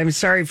interviews. I'm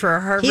sorry, for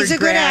a Harvard grad. He's a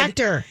good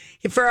actor.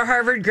 For a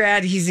Harvard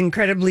grad, he's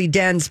incredibly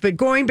dense. But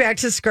going back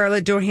to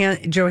Scarlett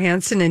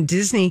Johansson and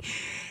Disney,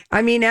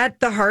 I mean, at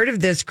the heart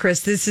of this,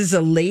 Chris, this is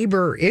a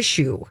labor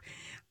issue.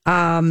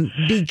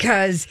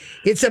 Because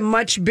it's a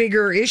much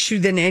bigger issue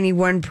than any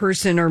one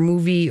person or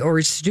movie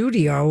or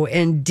studio.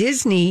 And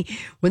Disney,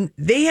 when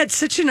they had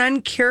such an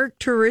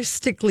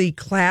uncharacteristically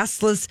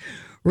classless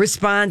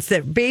response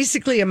that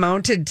basically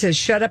amounted to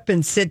shut up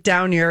and sit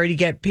down, you already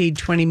get paid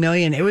 $20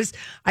 million.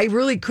 I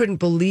really couldn't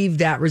believe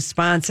that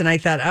response. And I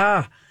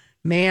thought,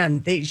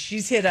 man,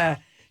 she's hit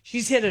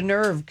a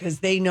nerve, because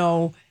they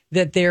know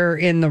that they're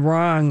in the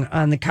wrong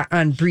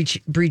on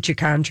breach of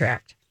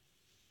contract.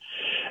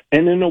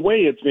 And in a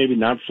way, it's maybe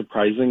not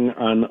surprising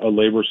on a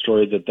labor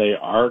story that they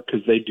are,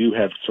 because they do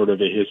have sort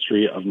of a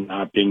history of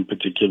not being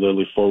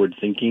particularly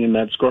forward-thinking in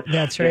that score.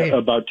 That's right.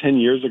 About 10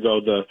 years ago,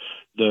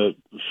 the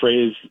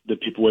phrase that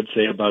people would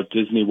say about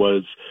Disney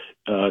was,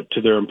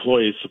 to their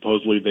employees,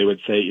 supposedly they would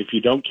say, if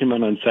you don't come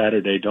in on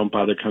Saturday, don't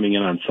bother coming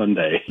in on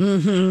Sunday.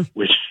 Mm-hmm.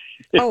 Which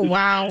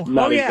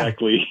not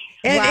exactly...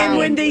 And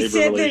when they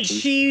said that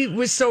she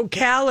was so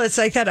callous,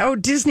 I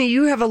thought, Disney,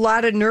 you have a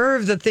lot of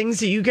nerve, the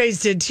things that you guys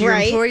did to your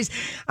employees.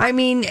 I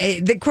mean,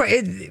 in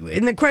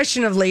the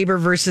question of labor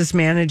versus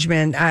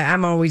management,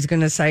 I'm always going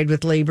to side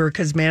with labor,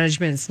 because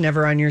management's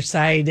never on your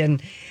side.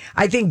 And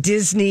I think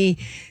Disney,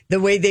 the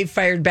way they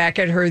fired back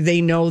at her, they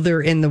know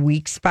they're in the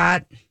weak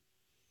spot.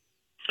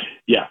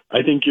 Yeah,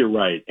 I think you're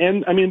right.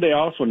 And I mean, they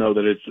also know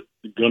that it's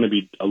going to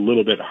be a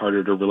little bit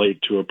harder to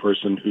relate to a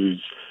person who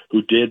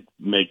did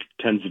make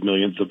tens of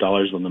millions of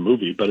dollars on the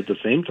movie, but at the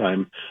same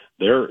time,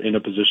 they're in a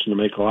position to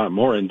make a lot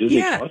more. And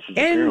Disney Plus is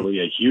apparently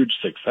a huge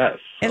success.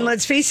 So. And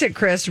let's face it,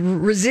 Chris,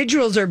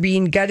 residuals are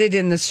being gutted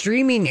in the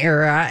streaming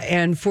era,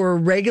 and for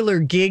regular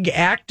gig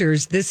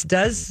actors, this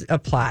does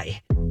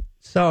apply.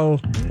 So,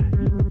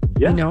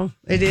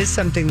 it is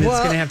something that's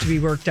going to have to be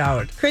worked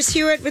out. Chris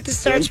Hewitt with the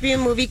Star Tribune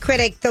movie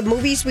critic. The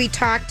movies we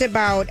talked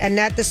about,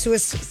 Annette, The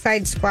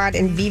Suicide Squad,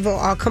 and Vivo,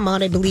 all come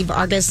out, I believe,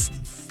 August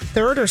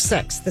 3rd or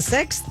 6th? The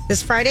 6th?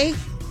 This Friday?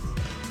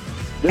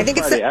 I think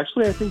Friday.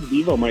 Actually, I think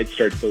Vivo might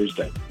start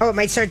Thursday. Oh, it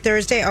might start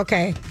Thursday?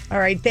 Okay. All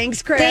right.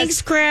 Thanks, Chris.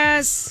 Thanks,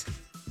 Chris.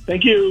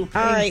 Thank you.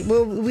 All right.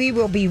 We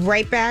will be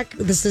right back.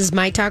 This is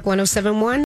My Talk 1071.